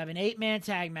Pillman. We have an 8-man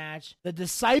tag match. The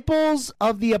Disciples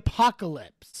of the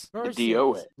Apocalypse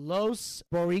versus Los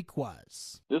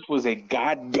Boricuas. This was a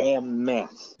goddamn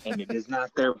mess, and it is not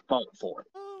their fault for it.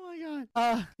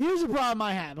 Here's a problem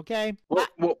I have, okay?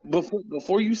 Well,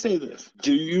 before you say this,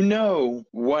 do you know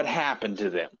what happened to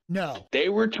them? No. They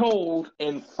were told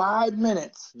in 5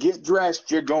 minutes, get dressed,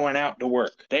 you're going out to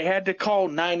work. They had to call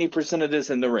 90% of this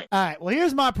in the ring. All right, well,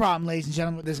 here's my problem, ladies and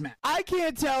gentlemen, with this match. I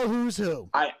can't tell who's who.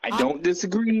 I don't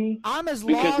disagree. I'm as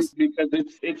lost. Because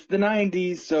it's the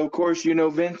 90s, so of course,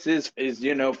 Vince is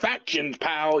factions,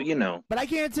 pal, But I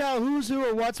can't tell who's who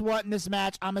or what's what in this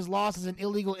match. I'm as lost as an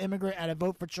illegal immigrant at a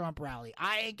Vote for Trump rally.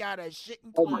 I ain't got a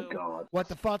shitting clue. Oh my God. What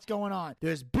the fuck's going on.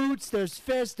 There's boots, there's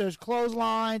fists, there's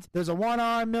clotheslines, there's a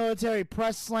one-arm military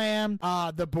press slam.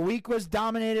 The Boricuas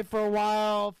dominated for a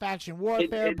while. Faction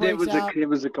warfare breaks out. It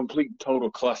was a complete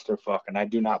total clusterfuck, and I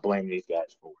do not blame these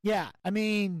guys for it. Yeah, I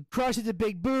mean, Crush hits a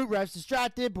big boot, ref's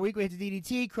distracted, Boricua hits a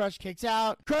DDT, Crush kicks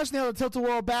out, Crush nailed a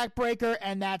tilt-a-whirl backbreaker,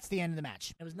 and that's the end of the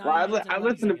match. It was I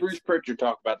listened to Bruce Pritchard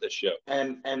talk about this show,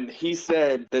 and he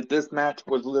said that this match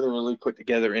was literally put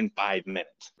together in 5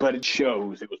 minutes, but it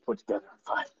shows it was put together in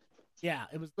 5 minutes. Yeah,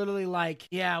 it was literally like,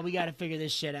 we got to figure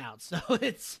this shit out. So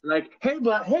it's like,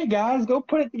 hey guys, go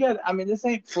put it together. I mean, this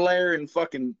ain't Flair and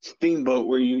fucking Steamboat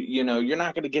where you're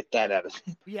not gonna get that out of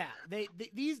it. Yeah,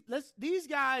 these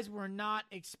guys were not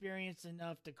experienced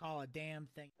enough to call a damn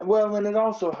thing. Well, and it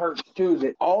also hurts too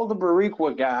that all the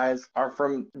Boricua guys are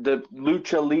from the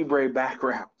lucha libre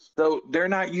background, so they're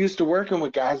not used to working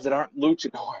with guys that aren't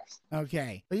luchadors.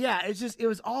 Okay, but yeah, it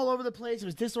was all over the place. It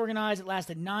was disorganized. It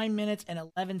lasted 9 minutes and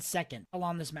 11 seconds.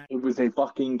 Along this match. It was a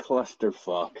fucking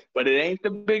clusterfuck. But it ain't the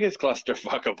biggest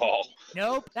clusterfuck of all.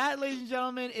 Nope. That, ladies and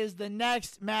gentlemen, is the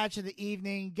next match of the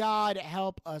evening. God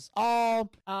help us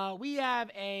all. We have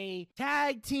a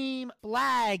tag team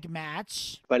flag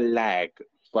match. Flag.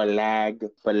 Flag,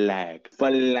 flag,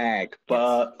 flag,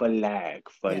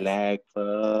 flag,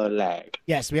 flag.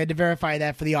 Yes, we had to verify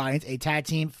that for the audience. A tag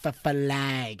team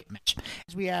flag match.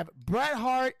 We have Bret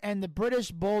Hart and the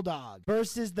British Bulldog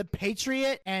versus the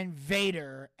Patriot and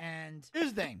Vader. And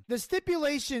here's the thing. The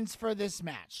stipulations for this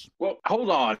match. Well, hold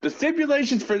on. The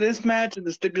stipulations for this match and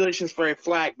the stipulations for a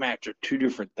flag match are two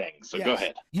different things. So go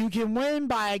ahead. You can win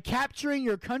by capturing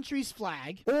your country's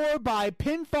flag or by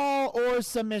pinfall or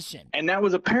submission. And that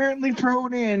was apparently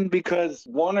thrown in because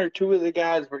one or two of the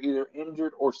guys were either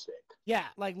injured or sick. Yeah,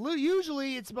 like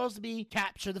usually it's supposed to be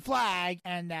capture the flag,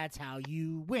 and that's how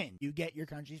you win. You get your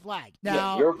country's flag.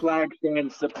 Now, your flag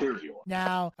stands superior.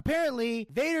 Now, apparently,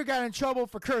 Vader got in trouble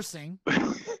for cursing.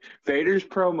 Vader's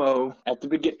promo at the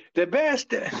beginning, the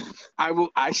best.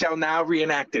 I shall now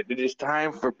reenact it. It is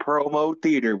time for promo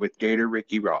theater with Gator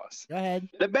Ricky Ross. Go ahead.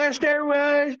 The best there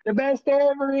was, the best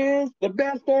there ever is, the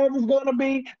best there ever's gonna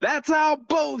be. That's all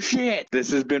bullshit.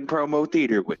 This has been promo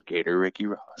theater with Gator Ricky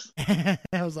Ross.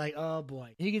 I was like, oh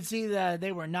boy. You can see that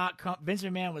they were not Vince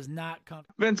McMahon was not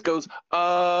comfortable. Vince goes,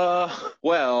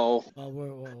 well,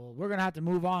 we're gonna have to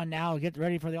move on now. Get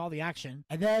ready for all the action.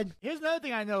 And then here's another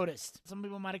thing I noticed. Some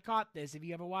people might have caught this if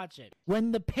you ever watch it.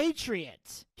 When the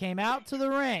Patriots came out to the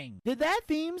ring, did that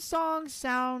theme song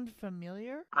sound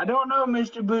familiar? I don't know,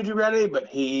 Mr. Bujarelli, but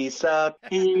he sucked.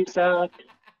 He sucked.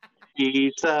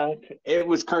 He sucked. It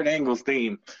was Kurt Angle's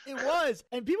theme. It was.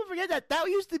 And people forget that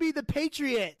used to be the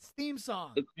Patriots theme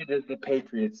song. It is the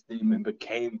Patriots theme and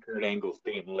became Kurt Angle's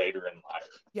theme later in life.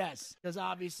 Yes, because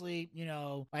obviously,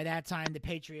 by that time the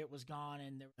Patriot was gone,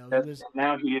 and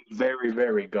now he is very,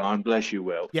 very gone. Bless you,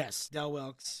 Will. Yes, Del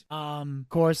Wilkes. Of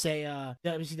course,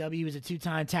 WCW was a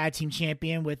 2-time tag team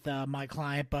champion with my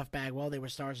client Buff Bagwell. They were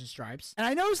Stars and Stripes. And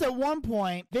I noticed at one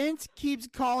point Vince keeps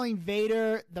calling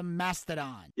Vader the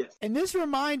Mastodon. Yes. And this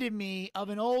reminded me of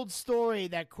an old story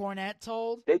that Cornette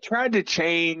told. They tried to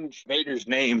change Vader's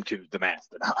name to the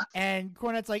Mastodon. And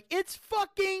Cornette's like, it's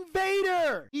fucking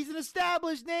Vader. He's an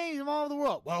established name from all over the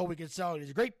world. Well, we can sell it. He's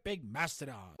a great big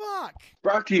mastodon. Fuck.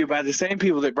 Brought to you by the same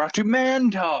people that brought you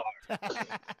Mantar.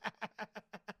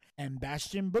 And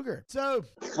Bastion Booger. So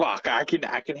fuck, I can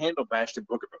handle Bastion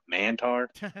Booger, but Mantar.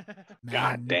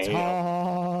 God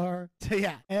damn. So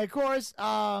yeah, and of course,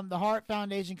 the Hart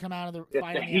Foundation come out of the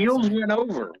fight. The heels went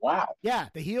over. Wow. Yeah,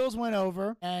 the heels went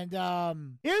over, and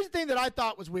here's the thing that I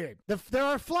thought was weird: there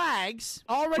are flags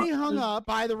already hung up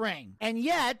by the ring, and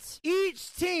yet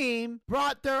each team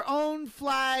brought their own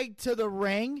flag to the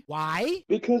ring. Why?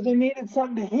 Because they needed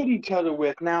something to hit each other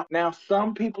with. Now,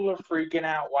 some people are freaking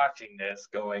out watching this,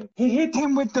 going, he hit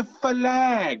him with the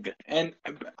flag. And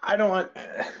I don't.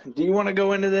 Do you want to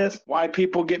go into this? Why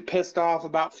people get pissed off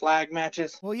about flag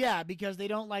matches? Well, yeah, because they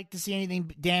don't like to see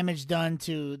anything damage done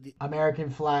to the American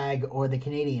flag or the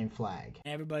Canadian flag.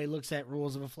 Everybody looks at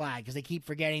rules of a flag because they keep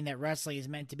forgetting that wrestling is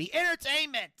meant to be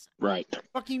entertainment. Right.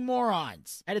 Fucking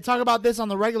morons. I had to talk about this on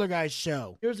the Regular Guys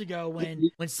show years ago when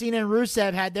Cena and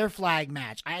Rusev had their flag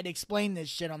match. I had to explain this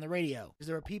shit on the radio because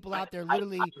there were people out there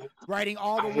literally writing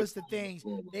all the list of things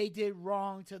they did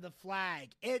wrong to the flag.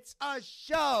 It's a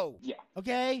show. Yeah.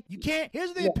 Okay? You can't. Here's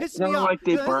the thing that pisses me off. Like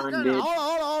they burned it.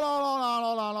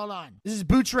 Hold on. This is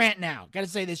Booch Rant now. Gotta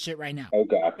say this shit right now. Oh,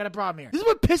 God. Got a problem here. This is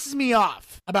what pisses me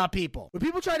off about people. When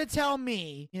people try to tell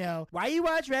me, why you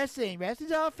watch wrestling?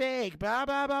 Wrestling's all fake, blah,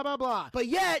 blah, blah, blah, blah. But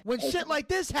yet, when shit like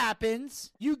this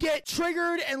happens, you get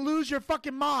triggered and lose your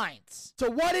fucking minds. So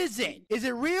what is it? Is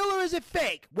it real or is it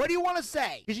fake? What do you want to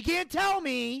say? Because you can't tell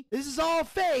me this is all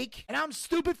fake and I'm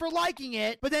stupid for liking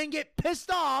it, but then get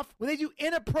pissed off when they do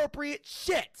inappropriate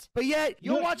shit. But yet,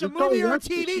 you'll watch a movie or a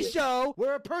TV show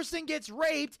where a person gets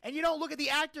raped and you don't look at the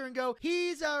actor and go,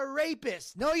 he's a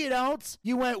rapist. No, you don't.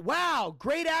 You went, wow,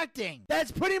 great acting.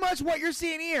 That's pretty much what you're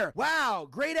seeing here. Wow,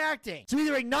 great acting. So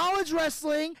either acknowledge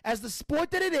wrestling as the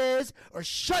sport that it is or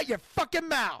shut your fucking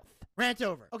mouth. Rant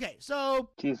over. Okay, so...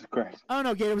 Jesus Christ. I don't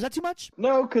know, Gator, was that too much?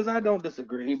 No, because I don't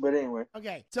disagree, but anyway.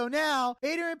 Okay, so now,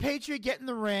 Vader and Patriot get in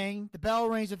the ring, the bell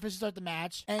rings to officially start the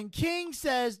match, and King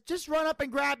says, just run up and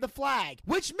grab the flag,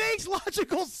 which makes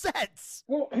logical sense.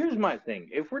 Well, here's my thing.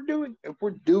 If we're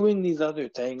doing these other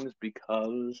things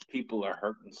because people are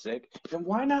hurt and sick, then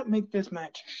why not make this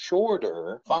match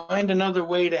shorter, find another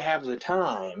way to have the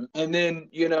time, and then,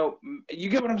 you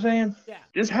get what I'm saying? Yeah.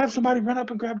 Just have somebody run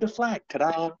up and grab the flag.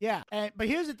 Ta-da. Yeah. Yeah, but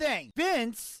here's the thing.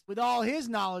 Vince, with all his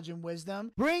knowledge and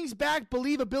wisdom, brings back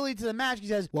believability to the match. He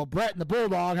says, well, Brett and the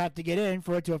Bulldog have to get in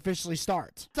for it to officially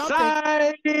start.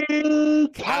 Psychology.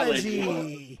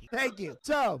 Thank you.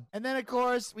 So, and then, of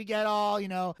course, we get all,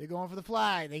 they're going for the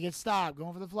flag. They get stopped.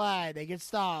 Going for the flag. They get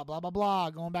stopped. Blah, blah, blah.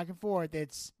 Going back and forth.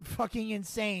 It's fucking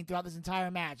insane throughout this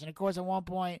entire match. And, of course, at one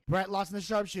point, Brett lost in the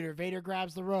sharpshooter. Vader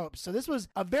grabs the ropes. So this was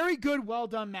a very good,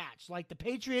 well-done match. Like, the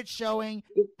Patriots showing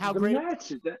how great...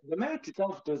 The match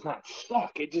itself does not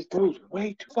suck. It just goes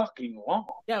way too fucking long.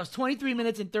 Yeah, it was 23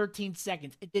 minutes and 13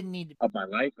 seconds. It didn't need to... Of my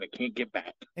life, I can't get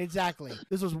back. Exactly.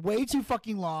 This was way too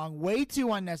fucking long, way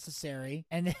too unnecessary.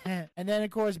 And then,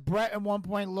 of course, Brett at one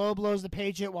point low blows the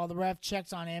Patriot while the ref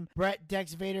checks on him. Brett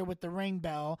decks Vader with the ring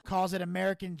bell, calls it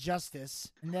American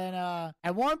justice. And then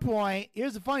at one point,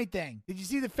 here's the funny thing. Did you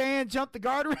see the fan jump the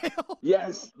guardrail?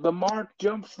 Yes, the Mark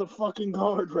jumps the fucking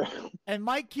guardrail. And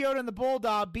Mike Chioda and the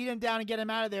Bulldog beat him down and get him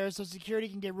out of there so security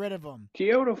can get rid of him.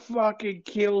 Chioda fucking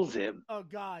kills him. Oh,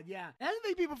 God, yeah. That's the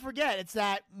thing people forget. It's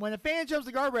that when a fan jumps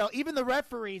the guardrail, even the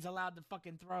referee's allowed to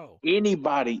fucking throw.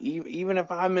 Anybody, even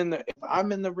if I'm in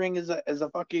the ring as a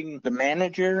fucking the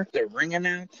manager, the ring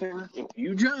announcer, if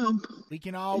you jump, we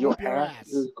can all whoop your ass.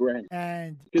 Is great.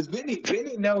 And because Vinny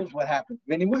knows what happens.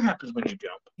 Vinny, what happens when you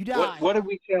jump? You die. What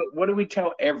do we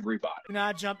tell everybody? Do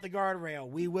not jump the guardrail.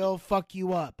 We will fuck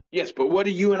you up. Yes, but what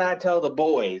do you and I tell the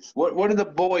boys? What do the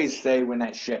boys say when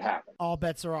that shit happens? All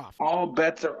bets are off. All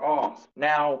bets are off.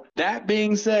 Now, that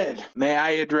being said, may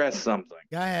I address something?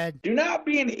 Go ahead. Do not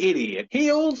be an idiot.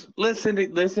 Heels, listen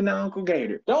to Uncle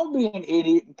Gator. Don't be an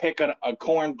idiot and pick a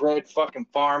cornbread fucking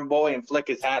farm boy and flick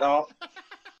his hat off.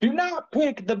 Do not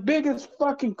pick the biggest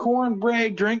fucking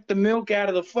cornbread, drink the milk out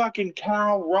of the fucking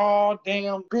cow, raw,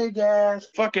 damn, big-ass,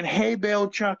 fucking hay bale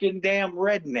chucking damn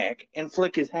redneck and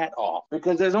flick his hat off.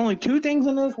 Because there's only two things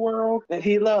in this world that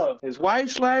he loves. His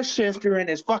wife/sister and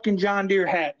his fucking John Deere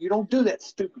hat. You don't do that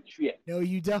stupid shit. No,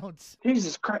 you don't.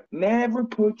 Jesus Christ. Never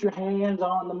put your hands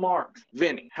on the marks.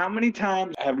 Vinny, how many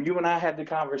times have you and I had the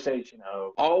conversation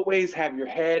of always have your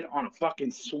head on a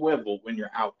fucking swivel when you're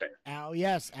out there? Oh,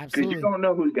 yes, absolutely. Because you don't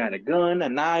know who's got a gun, a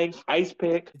knife, ice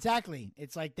pick. Exactly.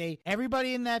 It's like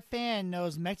everybody in that fan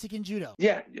knows Mexican judo.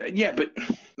 Yeah, but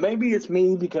maybe it's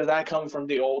me because I come from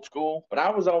the old school, but I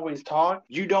was always taught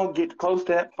you don't get close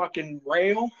to that fucking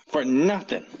rail for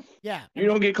nothing. Yeah. You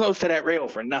don't get close to that rail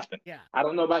for nothing. Yeah. I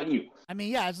don't know about you. I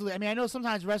mean, yeah, absolutely. I mean, I know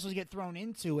sometimes wrestlers get thrown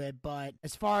into it, but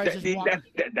as far as that's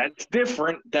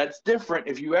different. That's different.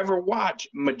 If you ever watch,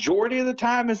 majority of the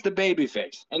time it's the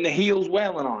babyface and the heel's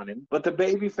wailing on him, but the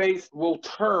babyface will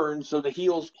turn so the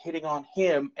heel's hitting on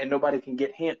him and nobody can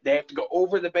get him. They have to go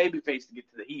over the babyface to get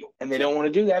to the heel, and they don't want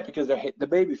to do that because they're hitting the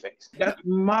babyface. That's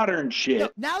modern shit. Yo,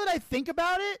 now that I think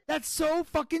about it, that's so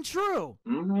fucking true.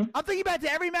 Mm-hmm. I'm thinking back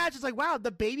to every match. It's like, wow,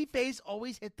 the babyface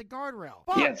always hit the guardrail.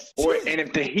 Fuck. Yes. And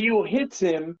if the heel hits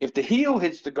him, if the heel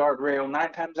hits the guardrail,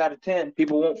 9 times out of 10,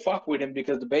 people won't fuck with him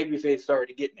because the babyface is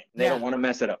already getting it. They don't want to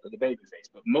mess it up with the babyface.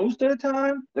 But most of the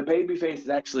time, the babyface is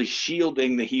actually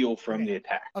shielding the heel from the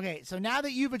attack. Okay, so now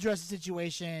that you've addressed the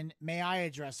situation, may I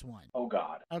address one? Oh,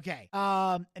 God. Okay.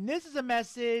 And this is a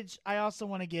message I also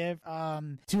want to give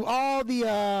to all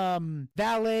the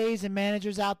valets and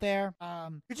managers out there.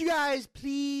 Could you guys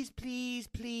please,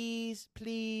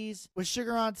 with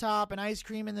sugar on top and ice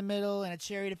cream in the middle and a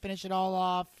cherry to finish it all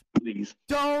off, Please.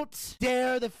 don't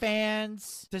dare the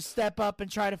fans to step up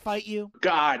and try to fight you.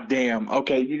 God damn.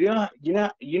 Okay, you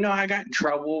know I got in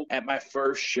trouble at my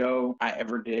first show I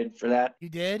ever did for that. You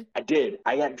did? I did.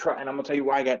 I got in trouble, and I'm gonna tell you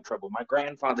why I got in trouble. My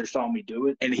grandfather saw me do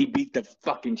it, and he beat the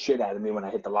fucking shit out of me when I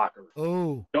hit the locker room.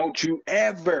 Oh. Don't you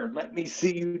ever let me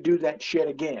see you do that shit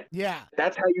again. Yeah.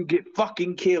 That's how you get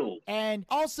fucking killed. And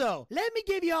also, let me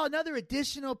give y'all another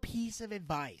additional piece of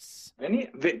advice.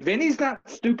 Vinny's not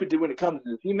stupid when it comes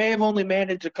to this. He may have only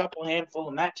managed a couple handful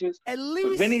of matches. At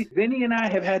least Vinny and I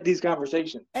have had these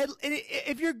conversations.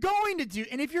 If you're going to do,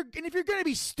 and if you're going to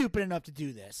be stupid enough to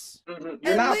do this,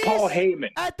 you're not Paul Heyman.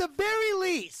 At the very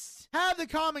least, have the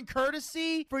common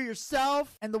courtesy for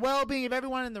yourself and the well-being of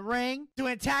everyone in the ring to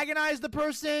antagonize the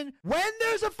person when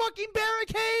there's a fucking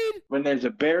barricade. When there's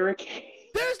a barricade.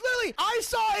 There's literally, I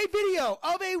saw a video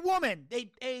of a woman,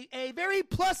 a very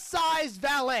plus-sized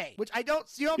valet, which you don't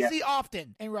see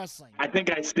often in wrestling. I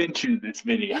think I sent you this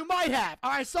video. You might have.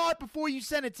 I saw it before you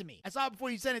sent it to me.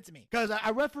 Because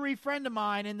a referee friend of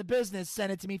mine in the business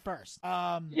sent it to me first.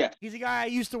 Yeah. He's a guy I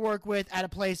used to work with at a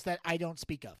place that I don't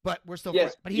speak of, but we're still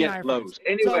friends. But he and I are Lowe's.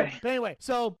 Anyway.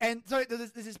 So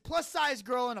there's this plus-sized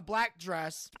girl in a black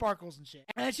dress, sparkles and shit,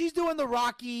 and she's doing the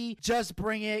Rocky, just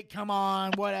bring it, come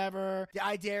on, whatever.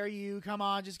 I dare you. Come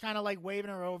on. Just kind of like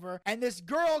waving her over. And this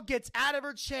girl gets out of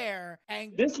her chair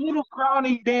and... This little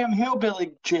scrawny damn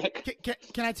hillbilly chick.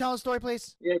 Can I tell a story,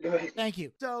 please? Yeah, go ahead. Thank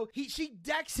you. So she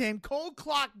decks him, cold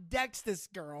clock decks this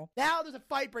girl. Now there's a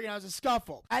fight breaking out, there's a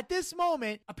scuffle. At this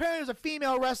moment, apparently there's a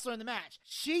female wrestler in the match.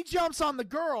 She jumps on the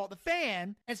girl, the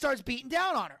fan, and starts beating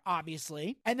down on her,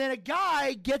 obviously. And then a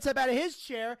guy gets up out of his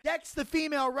chair, decks the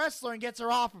female wrestler, and gets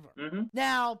her off of her. Mm-hmm.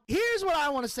 Now, here's what I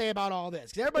want to say about all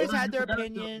this, because everybody's had their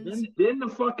opinions. Then the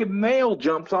fucking male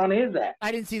jumps on his ass.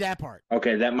 I didn't see that part.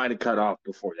 Okay, that might have cut off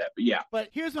before that, but yeah. But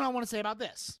here's what I want to say about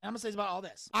this. I'm going to say about all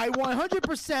this. I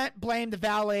 100% blame the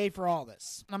valet for all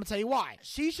this. And I'm going to tell you why.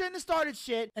 She shouldn't have started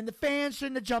shit, and the fans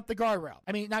shouldn't have jumped the guardrail.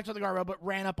 I mean, not jumped the guardrail, but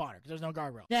ran up on her, because there's no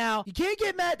guardrail. Now, you can't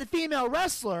get mad at the female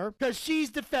wrestler, because she's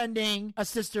defending a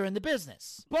sister in the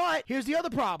business. But here's the other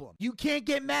problem. You can't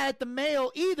get mad at the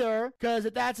male either, because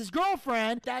if that's his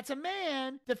girlfriend, that's a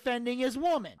man defending his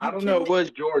woman. I don't know, it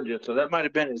was Georgia, so that might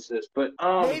have been his sis, but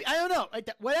maybe, I don't know. Like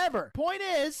whatever. Point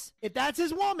is, if that's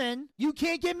his woman, you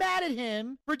can't get mad at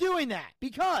him for doing that,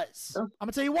 because I'm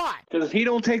gonna tell you why. Because if he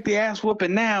don't take the ass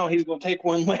whooping now, he's gonna take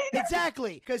one later.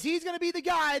 Exactly, because he's gonna be the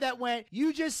guy that went,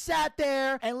 you just sat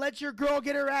there and let your girl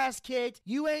get her ass kicked.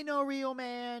 You ain't no real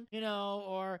man,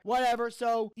 or whatever.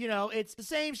 So, it's the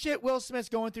same shit Will Smith's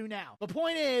going through now. The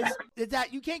point is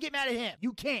that you can't get mad at him.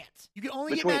 You can't. You can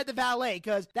only get mad at the valet,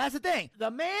 because that's the thing.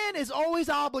 The man is always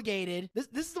obligated.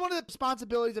 This is one of the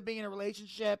responsibilities of being in a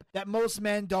relationship that most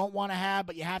men don't want to have,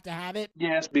 but you have to have it.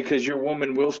 Yes, because your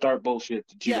woman will start bullshit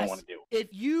that you don't want to do. If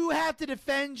you have to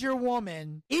defend your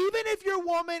woman, even if your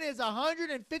woman is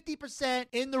 150%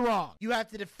 in the wrong, you have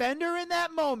to defend her in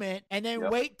that moment and then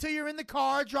wait till you're in the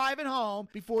car driving home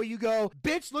before you go,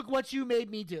 bitch, look what you made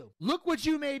me do. Look what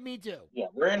you made me do. Yeah,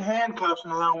 we're in handcuffs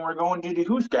now and we're going to the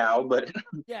Hooskow, but...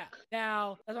 Yeah,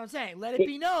 now, that's what I'm saying. Let it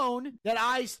be known that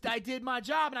I did my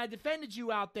job and I defended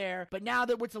you out there, but now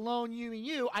that it's alone, you and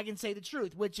you, I can say the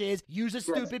truth, which is, use a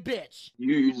stupid bitch.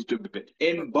 You use a stupid bitch.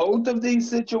 In both of these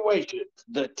situations,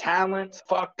 the talent's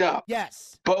fucked up.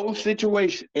 Yes. Both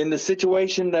situations. In the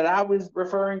situation that I was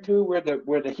referring to, where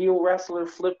the heel wrestler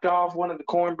flipped off one of the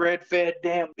cornbread-fed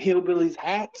damn hillbillies'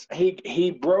 hats,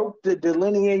 he broke the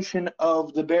delineation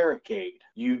of the barricade.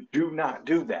 You do not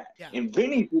do that. Yeah. In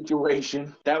Vinny's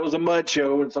situation, that was a mud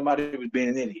show and somebody was being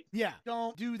an idiot. Yeah,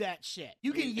 don't do that shit.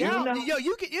 You can yell.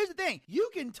 Here's the thing. You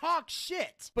can talk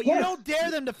shit, but you don't dare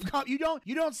them to come. You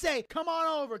don't say, come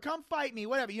on over, come fight me,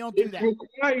 whatever. You don't do that.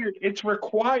 It's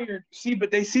required. See, but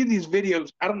they see these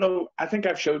videos. I don't know. I think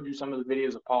I've showed you some of the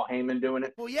videos of Paul Heyman doing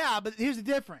it. Well, yeah, but here's the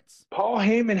difference. Paul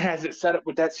Heyman has it set up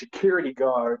with that security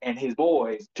guard and his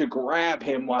boys to grab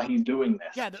him while he's doing this.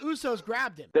 Yeah, the Usos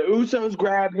grabbed him. The Usos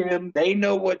grab him. They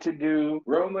know what to do.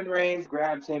 Roman Reigns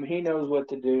grabs him. He knows what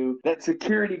to do. That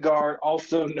security guard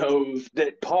also knows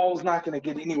that Paul's not going to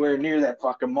get anywhere near that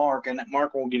fucking mark, and that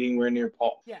mark won't get anywhere near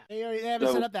Paul. Yeah, they have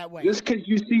it set up that way. Just because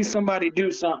you see somebody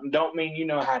do something don't mean you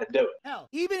know how to do it. Hell,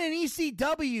 even in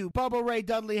ECW, Bubba Ray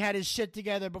Dudley had his shit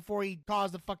together before he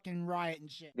caused a fucking riot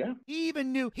and shit. Yeah. He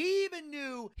even knew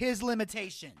his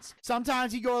limitations.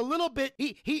 Sometimes he'd go a little bit.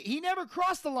 He never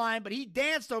crossed the line, but he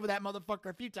danced over that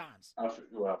motherfucker a few times.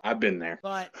 Well, I've been there.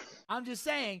 But I'm just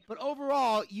saying, but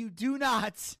overall, you do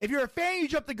not. If you're a fan, you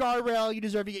jump the guardrail, you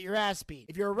deserve to get your ass beat.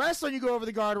 If you're a wrestler and you go over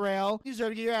the guardrail, you deserve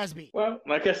to get your ass beat. Well,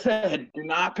 like I said, do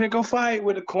not pick a fight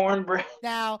with a cornbread.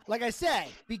 Now, like I say,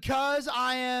 because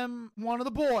I am one of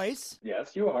the boys.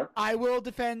 Yes, you are. I will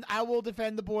defend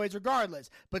the boys regardless.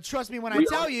 But trust me when I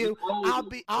tell you,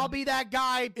 I'll be that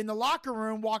guy in the locker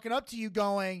room walking up to you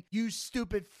going, you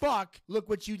stupid fuck, look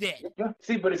what you did.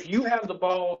 See, but if you have the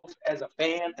balls as a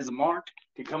fan, as a mark,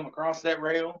 to come across that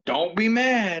rail, don't be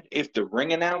mad if the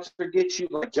ring announcer gets you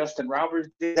like Justin Roberts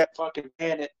did that fucking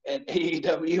man at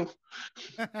AEW.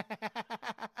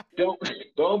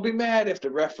 Don't be mad if the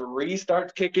referee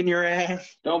starts kicking your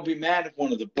ass. Don't be mad if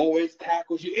one of the boys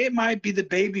tackles you. It might be the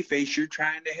babyface you're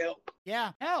trying to help.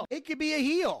 Yeah, hell, it could be a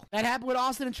heel. That happened with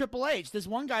Austin and Triple H. This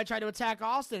one guy tried to attack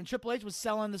Austin, and Triple H was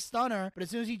selling the stunner, but as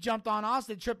soon as he jumped on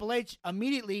Austin, Triple H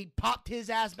immediately popped his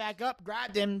ass back up,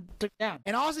 grabbed him, took him down.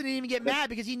 And Austin didn't even get mad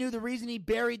because he knew the reason he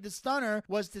buried the stunner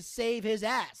was to save his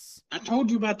ass. I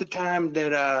told you about the time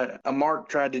that a Mark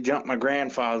tried to jump my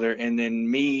grandfather, and then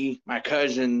me, my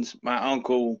cousins, my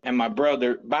uncle, and my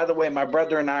brother. By the way, my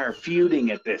brother and I are feuding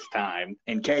at this time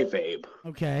in kayfabe.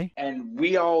 Okay. And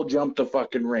we all jumped the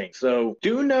fucking ring. So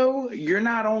do know you're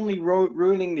not only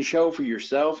ruining the show for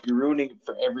yourself, you're ruining it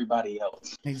for everybody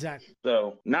else. Exactly.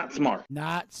 So not smart.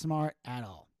 Not smart at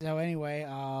all. So anyway,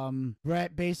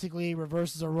 Brett basically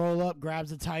reverses a roll up, grabs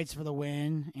the tights for the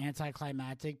win.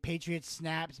 Anticlimactic. Patriot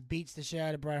snaps, beats the shit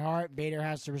out of Bret Hart. Vader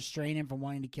has to restrain him from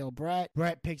wanting to kill Brett.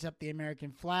 Brett picks up the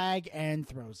American flag and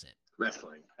throws it.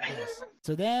 Wrestling. Yes.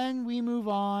 So then we move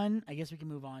on. I guess we can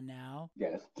move on now.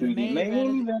 Yes. The To the main main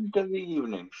event event of the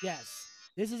evening. Yes.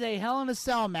 This is a Hell in a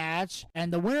Cell match,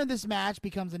 and the winner of this match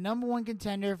becomes the number one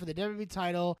contender for the WWE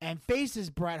title and faces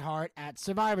Bret Hart at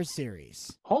Survivor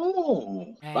Series.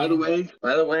 Oh, And- by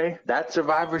the way, that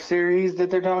Survivor Series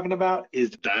that they're talking about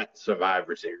is that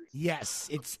Survivor Series. Yes,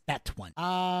 it's that one.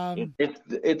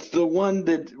 It's the one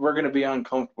that we're gonna be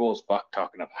uncomfortable as fuck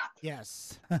talking about.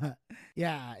 Yes.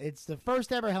 Yeah, it's the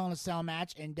first ever Hell in a Cell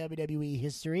match in WWE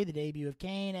history, the debut of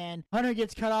Kane, and Hunter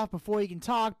gets cut off before he can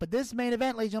talk, but this main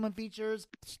event, ladies and gentlemen, features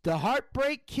the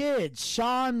Heartbreak Kid,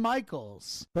 Shawn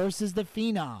Michaels, versus the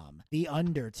Phenom, The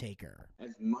Undertaker.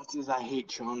 As much as I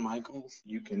hate Shawn Michaels,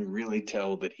 you can really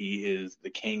tell that he is the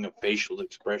king of facial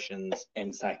expressions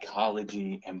and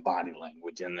psychology and body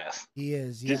language in this. He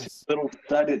is, Just yes. little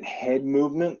sudden head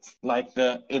movements, like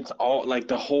the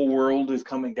whole world is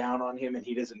coming down on him and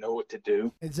he doesn't know what to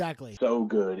do. Exactly. So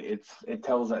good. It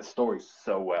tells that story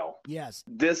so well. Yes.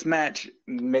 This match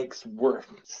makes worth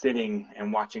sitting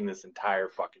and watching this entire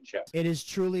fucking show. It is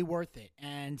truly worth it.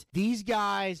 And these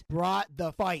guys brought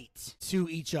the fight to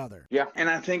each other. Yeah, and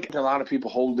I think a lot of people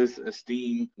hold this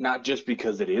esteem, not just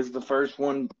because it is the first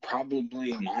one,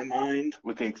 probably in my mind,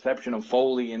 with the exception of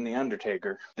Foley and The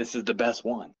Undertaker, this is the best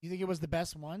one. You think it was the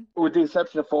best one? With the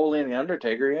exception of Foley and The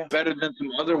Undertaker, yeah. Better than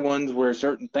some other ones where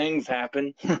certain things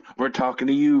happen. We're talking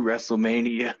to you,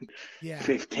 WrestleMania Yeah.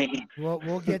 15.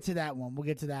 We'll get to that one.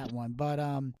 But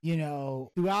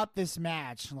throughout this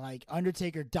match, like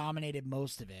Undertaker dominated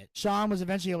most of it. Shawn was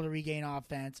eventually able to regain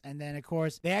offense, and then of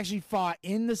course they actually fought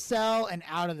in the cell and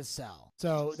out of the cell.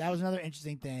 So that was another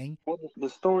interesting thing. Well, the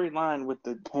storyline with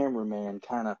the cameraman,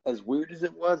 kind of as weird as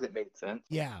it was, it made sense.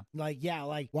 Yeah, like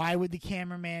why would the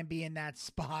cameraman be in that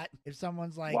spot if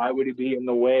someone's like, Why would he be in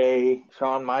the way?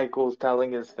 Shawn Michaels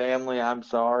telling his family, I'm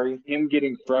sorry. Him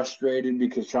getting frustrated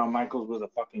because Shawn Michaels was a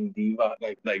fucking diva,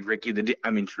 like Ricky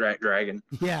Dragon.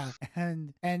 yeah,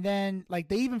 and then like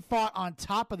they even fought on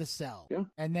top of the cell. Yeah.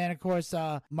 And then of course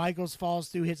Michaels falls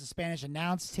through, hits a Spanish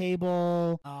announce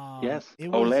table. Yes. It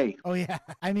was, Olay. Oh yeah.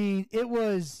 I mean, it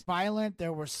was violent.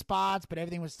 There were spots, but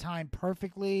everything was timed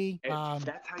perfectly.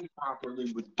 That's how you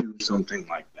properly would do something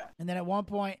like that. And then at one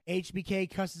point, HBK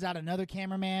cusses out another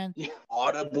cameraman. Yeah,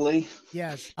 audibly.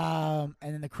 Yes. And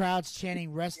then the crowd's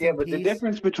chanting "Rest Yeah, in but peace." the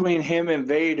difference between him and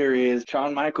Vader is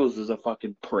Shawn Michaels is a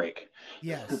fucking prick.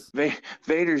 Yes.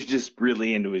 Vader's just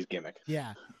really into his gimmick.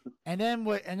 Yeah. And then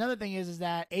what another thing is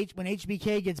that when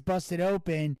HBK gets busted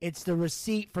open, it's the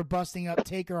receipt for busting up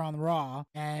Taker on Raw.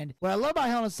 And what I love about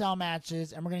Hell in a Cell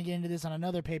matches, and we're gonna get into this on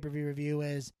another pay-per-view review,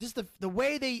 is just the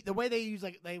way they use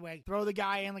they throw the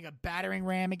guy in like a battering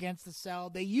ram against the cell.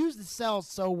 They use the cell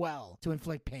so well to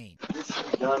inflict pain.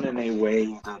 It's done in a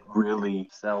way that really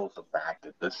sells the fact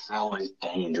that the cell is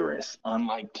dangerous.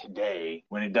 Unlike today,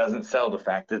 when it doesn't sell the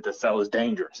fact that the cell is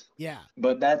dangerous. Yeah.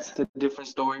 But that's a different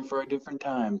story for a different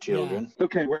time, children. Yeah.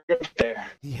 Okay, we're there.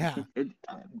 Yeah.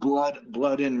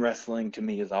 Blood in wrestling to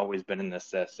me has always been a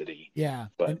necessity. Yeah.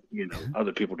 But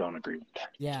other people don't agree with that.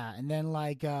 Yeah, and then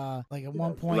like at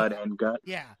one point, blood and gut.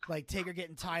 Yeah, like Taker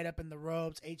getting tied up in the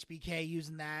ropes, HBK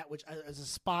using that, which is a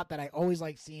spot that I always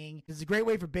like seeing. It's a great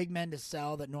way for big men to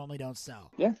sell that normally don't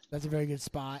sell. Yeah, that's a very good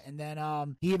spot. And then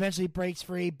he eventually breaks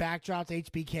free, backdrops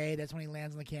HBK. That's when he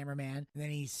lands on the cameraman. And then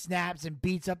he snaps and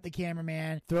beats up the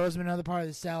cameraman, throws him in another part of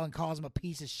the cell, and calls him a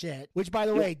piece of shit. Which, by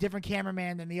the way, different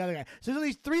cameraman than the other guy. So there's at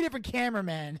least 3 different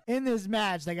cameramen in this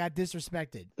match that got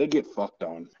disrespected. They get fucked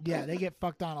on. Yeah, they get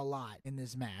fucked on a lot in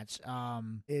this match.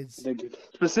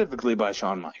 Specifically by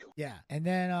Shawn Michaels. Yeah, and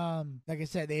then like I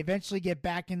said, they eventually get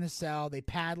back in the cell. They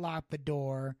padlock the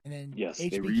door, and then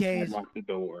padlock the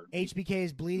door. HBK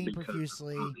is bleeding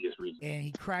profusely, and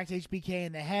he cracks HBK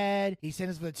in the head. He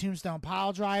sends us for the Tombstone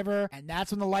Pile Driver, and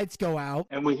that's when the lights go out,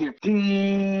 and we hear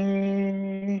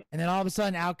ding. And then all of a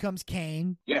sudden, out comes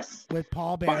Kane. Yes, with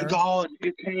Paul Bearer. My God,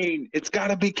 it's Kane. It's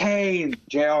gotta be Kane.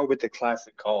 JR with the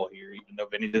classic call here, even though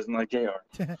Vinny doesn't like JR.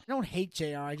 I don't hate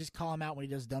JR. I just call him out when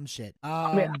he does dumb shit.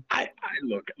 I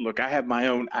Look. I have my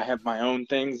own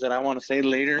things that I want to say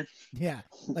later. Yeah,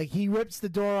 like he rips the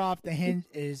door off the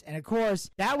hinges, and of course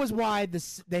that was why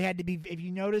they had to be. If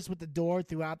you notice with the door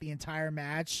throughout the entire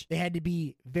match, they had to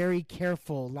be very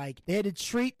careful. Like they had to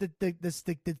treat the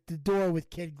door with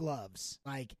kid gloves.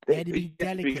 Like they had to be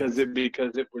delicate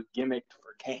because it was gimmicked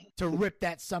for Kane to rip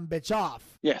that sumbitch off.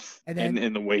 Yes, and then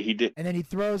in the way he did. And then he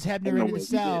throws Hebner into the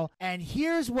cell. And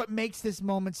here's what makes this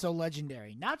moment so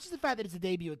legendary. Not just the fact that it's the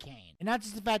debut of Kane, and not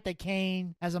just the fact that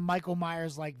Kane has a Michael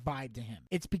Myers-like vibe to him.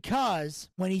 It's because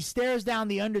when he stares down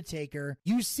The Undertaker,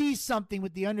 you see something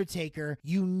with The Undertaker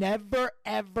you never,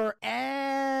 ever,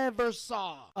 ever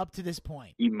saw up to this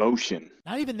point. Emotion.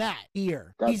 Not even that.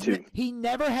 Fear. That too. He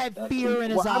never had fear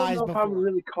in his eyes before. I don't know if I would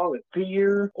really call it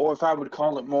fear, or if I would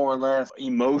call it more or less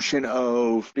emotion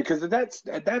of, because at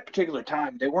that particular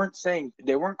time, it wasn't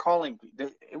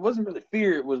really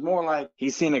fear. It was more like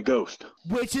he's seen a ghost.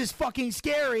 Which is fucking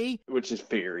scary. Which is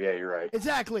fear. Yeah, you're right.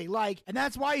 Exactly. Like, and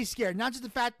that's why he's scared. Not just the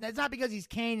fact, it's not because he's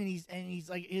Kane and he's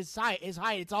like his height.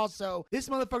 It's also, this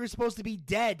motherfucker's supposed to be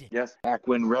dead. Yes. Back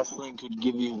when wrestling could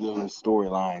give you those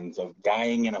storylines of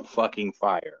dying in a fucking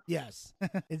fire. Yes.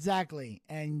 Exactly.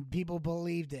 And people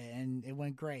believed it, and it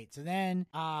went great. So then,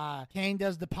 Kane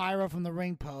does the pyro from the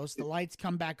ring post. The lights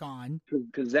come back on.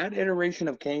 Because that iteration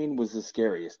of Kane was the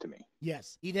scariest to me.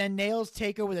 Yes. He then nails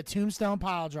Taker with a tombstone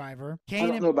pile driver. I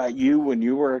don't know about you when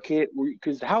you were a kid,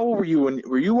 because how old were you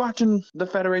were you watching the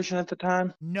Federation at the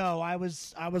time? No, I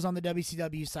was on the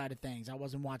WCW side of things. I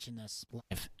wasn't watching this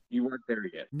live. You weren't there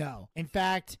yet? No. In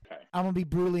fact, okay. I'm going to be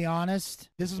brutally honest.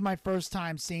 This was my first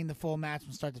time seeing the full match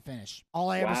from start to finish. All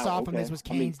I ever saw from this was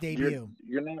Kane's debut.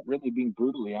 You're not really being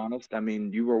brutally honest. I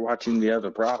mean, you were watching the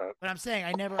other product. But I'm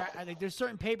saying there's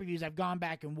certain pay-per-views I've gone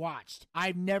back and watched.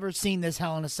 I've never seen this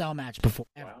Hell in a Cell match before.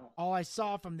 Ever. Wow. All I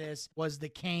saw from this was the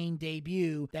Kane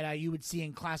debut that you would see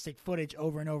in classic footage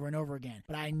over and over and over again.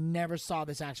 But I never saw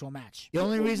this actual match. The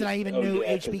only reason I even knew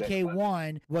HBK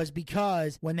won was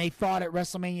because when they fought at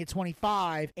WrestleMania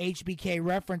 25, HBK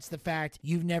referenced the fact,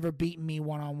 "You've never beaten me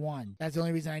one-on-one." That's the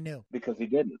only reason I knew. Because he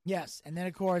didn't. Yes. And then,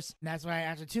 of course, that's why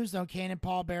after Tombstone, Kane and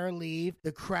Paul Bearer leave.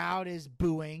 The crowd is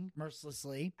booing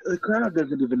mercilessly. The crowd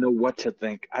doesn't even know what to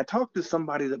think. I talked to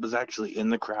somebody that was actually in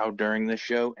the crowd during this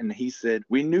show, and he said,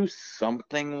 we knew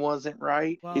something wasn't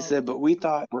right. Well, he said, but we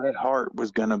thought Bret Hart was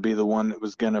going to be the one that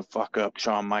was going to fuck up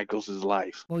Shawn Michaels'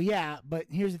 life. Well, yeah, but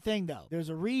here's the thing, though. There's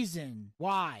a reason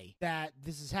why that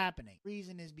this is happening. The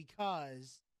reason is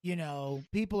because, you know,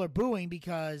 people are booing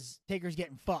because Taker's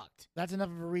getting fucked. That's enough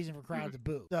of a reason for crowd to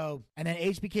boo. So, and then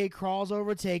HBK crawls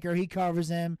over Taker, he covers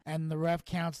him, and the ref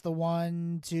counts the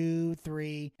 1, 2,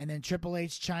 3, and then Triple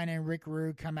H, Chyna, and Rick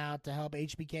Rude come out to help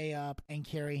HBK up and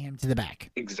carry him to the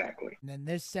back. Exactly. And then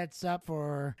this sets up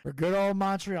for good old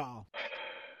Montreal.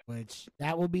 Which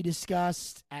that will be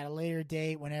discussed at a later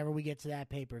date whenever we get to that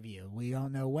pay-per-view. We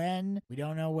don't know when, we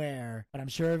don't know where, but I'm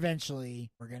sure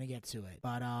eventually we're gonna get to it.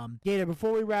 But Gator,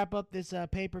 before we wrap up this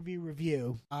pay-per-view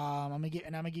review, I'm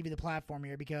gonna give you the platform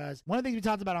here, because one of the things we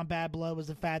talked about on Bad Blood was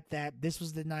the fact that this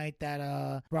was the night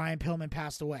that Brian Pillman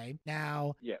passed away.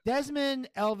 Now, Desmond,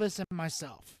 Elvis, and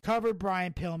myself covered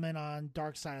Brian Pillman on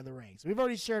Dark Side of the Ring. So we've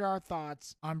already shared our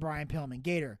thoughts on Brian Pillman.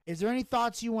 Gator, is there any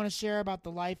thoughts you want to share about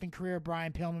the life and career of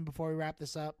Brian Pillman before we wrap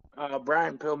this up?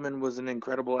 Brian Pillman was an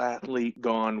incredible athlete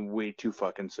gone way too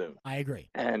fucking soon. I agree.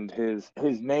 And his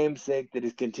namesake that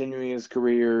is continuing his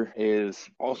career is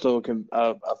also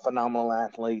a phenomenal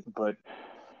athlete, but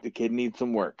the kid needs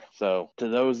some work. So to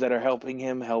those that are helping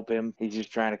him, help him. He's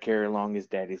just trying to carry along his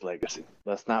daddy's legacy.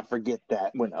 Let's not forget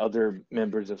that when other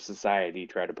members of society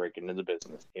try to break into the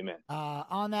business. Amen.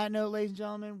 On that note, ladies and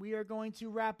gentlemen, we are going to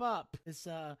wrap up this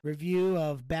review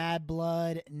of Bad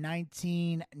Blood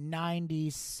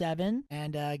 1997.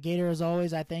 And Gator, as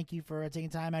always, I thank you for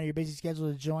taking time out of your busy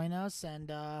schedule to join us.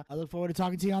 And I look forward to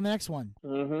talking to you on the next one.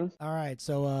 Mm-hmm. All right.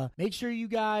 So make sure you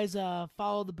guys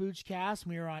follow the Boochcast.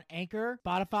 We are on Anchor,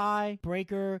 Spotify,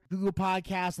 Breaker, Google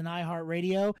Podcasts, and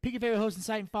iHeartRadio. Pick your favorite hosting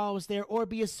site and follow us there, or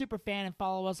be a super fan and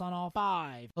follow us on all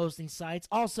 5 hosting sites.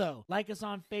 Also, like us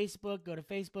on Facebook. Go to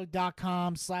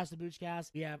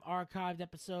facebook.com/theboochcast. We have archived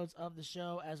episodes of the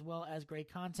show as well as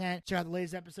great content. Check out the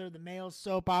latest episode of the male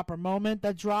soap opera moment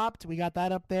that dropped. We got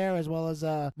that up there, as well as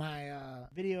my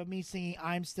video of me singing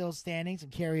I'm Still Standing, some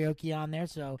karaoke on there.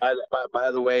 So, by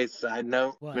the way, side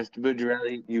note, what? Mr.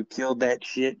 Bucciarelli, you killed that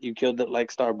shit. You killed it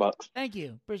like Starbucks. Thank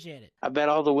you. Appreciate it. I bet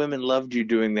all the women loved you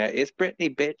doing that. It's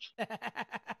Britney, bitch.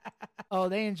 Oh,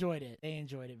 they enjoyed it. They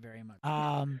enjoyed it very much.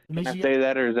 Can I say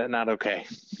that, or is that not okay?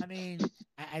 I mean,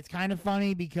 It's kind of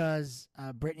funny because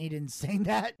Britney didn't sing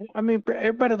that. I mean,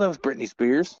 everybody loves Britney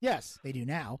Spears. Yes, they do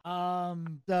now.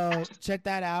 So check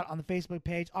that out on the Facebook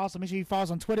page. Also, make sure you follow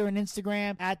us on Twitter and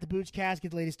Instagram at the Boochcast.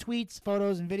 Get the latest tweets,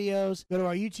 photos, and videos. Go to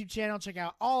our YouTube channel. Check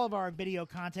out all of our video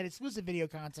content, exclusive video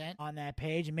content on that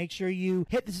page. And make sure you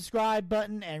hit the subscribe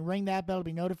button and ring that bell to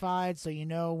be notified so you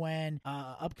know when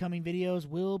upcoming videos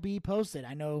will be posted.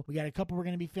 I know we got a couple we're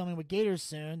going to be filming with Gators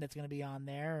soon that's going to be on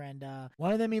there. And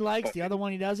one of them he likes, the other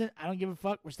one he doesn't. I don't give a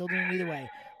fuck. We're still doing it either way.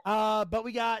 But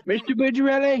we got Mr.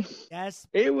 Bucciarelli. Yes.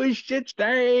 It was shit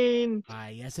stain.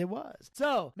 Yes, it was.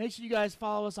 So make sure you guys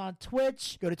follow us on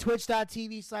Twitch. Go to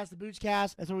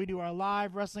twitch.tv/theboochcast. That's where we do our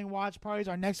live wrestling watch parties.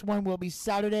 Our next one will be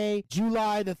Saturday,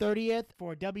 July the 30th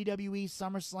for WWE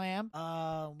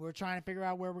SummerSlam. We're trying to figure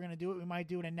out where we're going to do it. We might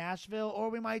do it in Nashville or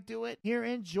we might do it here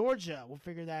in Georgia. We'll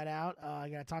figure that out. I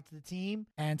got to talk to the team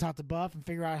and talk to Buff and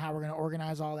figure out how we're going to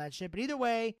organize all that shit. But either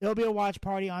way, there'll be a watch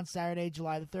party on Saturday,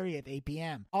 July the 30th, 8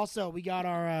 p.m. Also, we got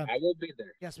our I will be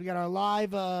there. Yes, we got our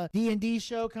live D&D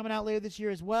show coming out later this year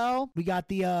as well. We got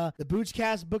the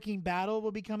Boochcast booking battle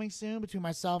will be coming soon between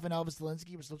myself and Elvis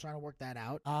Zelinsky. We're still trying to work that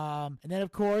out. And then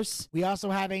of course we also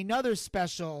have another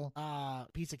special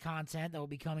piece of content that will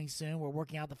be coming soon. We're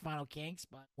working out the final kinks,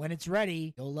 but when it's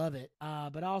ready, you'll love it.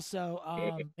 But also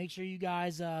make sure you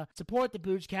guys support the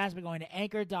Boochcast by going to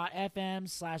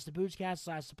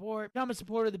anchor.fm/theboochcast/support. Become a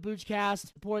supporter of the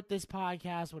Boochcast. Support this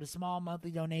podcast with a small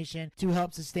monthly donation to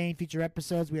help sustain future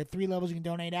episodes. We have 3 levels you can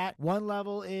donate at. One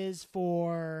level is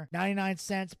for 99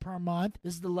 cents per month.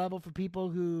 This is the level for people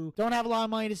who don't have a lot of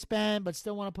money to spend but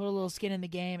still want to put a little skin in the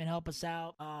game and help us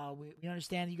out. We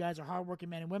understand you guys are hardworking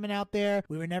men and women out there.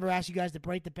 We would never ask you guys to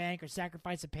break the bank or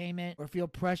sacrifice a payment or feel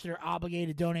pressured or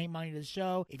obligated to donate money to the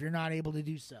show if you're not able to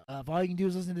do so. If all you can do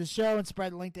is listen to the show and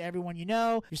spread the link to everyone you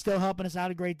know, you're still helping us out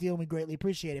a great deal and we greatly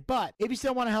appreciate it. But if you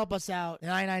still want to help us out, the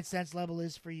 99 cents level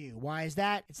is for you. Why is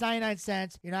that? It's 99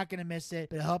 cents. You're not going to miss it,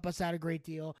 but it'll help us out a great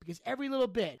deal because every little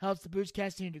bit helps the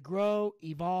Boochcast team to grow,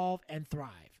 evolve, and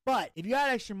thrive. But if you got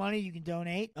extra money you can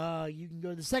donate, you can go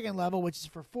to the second level, which is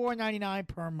for $4.99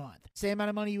 per month. Same amount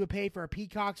of money you would pay for a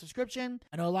Peacock subscription.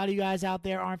 I know a lot of you guys out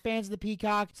there aren't fans of the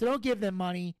Peacock, so don't give them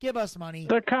money. Give us money.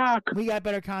 The cock. We got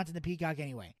better content than Peacock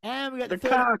anyway. And we got the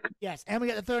cock. Yes, and we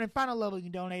got the third and final level you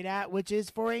can donate at, which is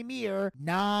for a mere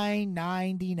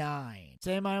 $9.99.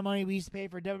 Same amount of money we used to pay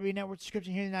for a WWE Network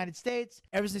subscription here in the United States.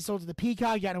 Ever since they sold to the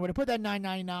Peacock, you got nowhere to put that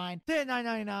 $9.99. Stay at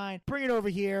 $9.99. Bring it over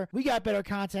here. We got better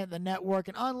content than the network,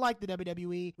 and unlike the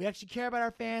WWE, we actually care about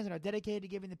our fans and are dedicated to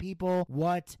giving the people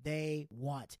what they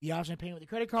want. The option of paying with a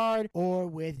credit card or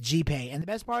with GPay. And the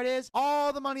best part is,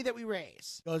 all the money that we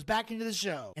raise goes back into the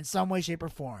show in some way, shape, or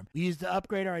form. We use to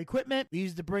upgrade our equipment. We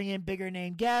use to bring in bigger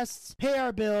name guests, pay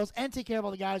our bills, and take care of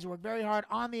all the guys who work very hard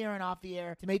on the air and off the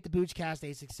air to make the Boochcast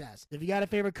a success. If you got a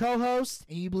favorite co-host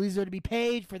and you believe they're to be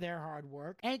paid for their hard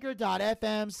work,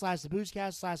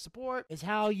 anchor.fm/theboochcast/support is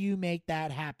how you make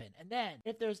that happen. And then,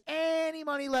 if there's any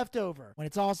money left over, when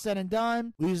it's all said and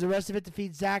done, we use the rest of it to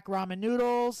feed Zach ramen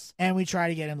noodles, and we try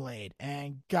to get him laid.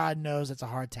 And God knows that's a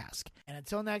hard task. And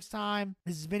until next time,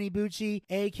 this is Vinny Bucci,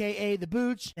 a.k.a. The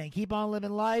Booch, and keep on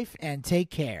living life and take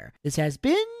care. This has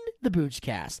been the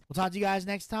Boochcast. We'll talk to you guys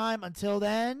next time. Until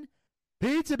then,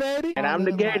 pizza, baby. And I'm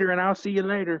the Gator, and I'll see you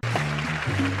later.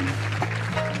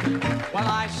 Well,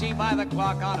 I see by the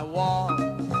clock on a wall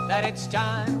that it's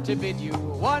time to bid you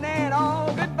one and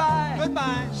all goodbye.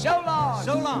 Goodbye. So long.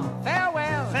 So long.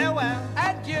 Farewell. Farewell.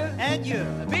 Adieu. Adieu.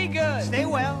 Be good. Stay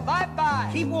well. Bye-bye.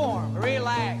 Keep warm.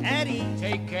 Relax. At ease.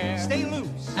 Take care. Stay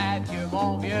loose. Adieu,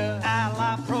 mon vieux. À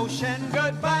la prochaine.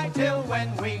 Goodbye till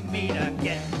when we meet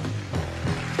again.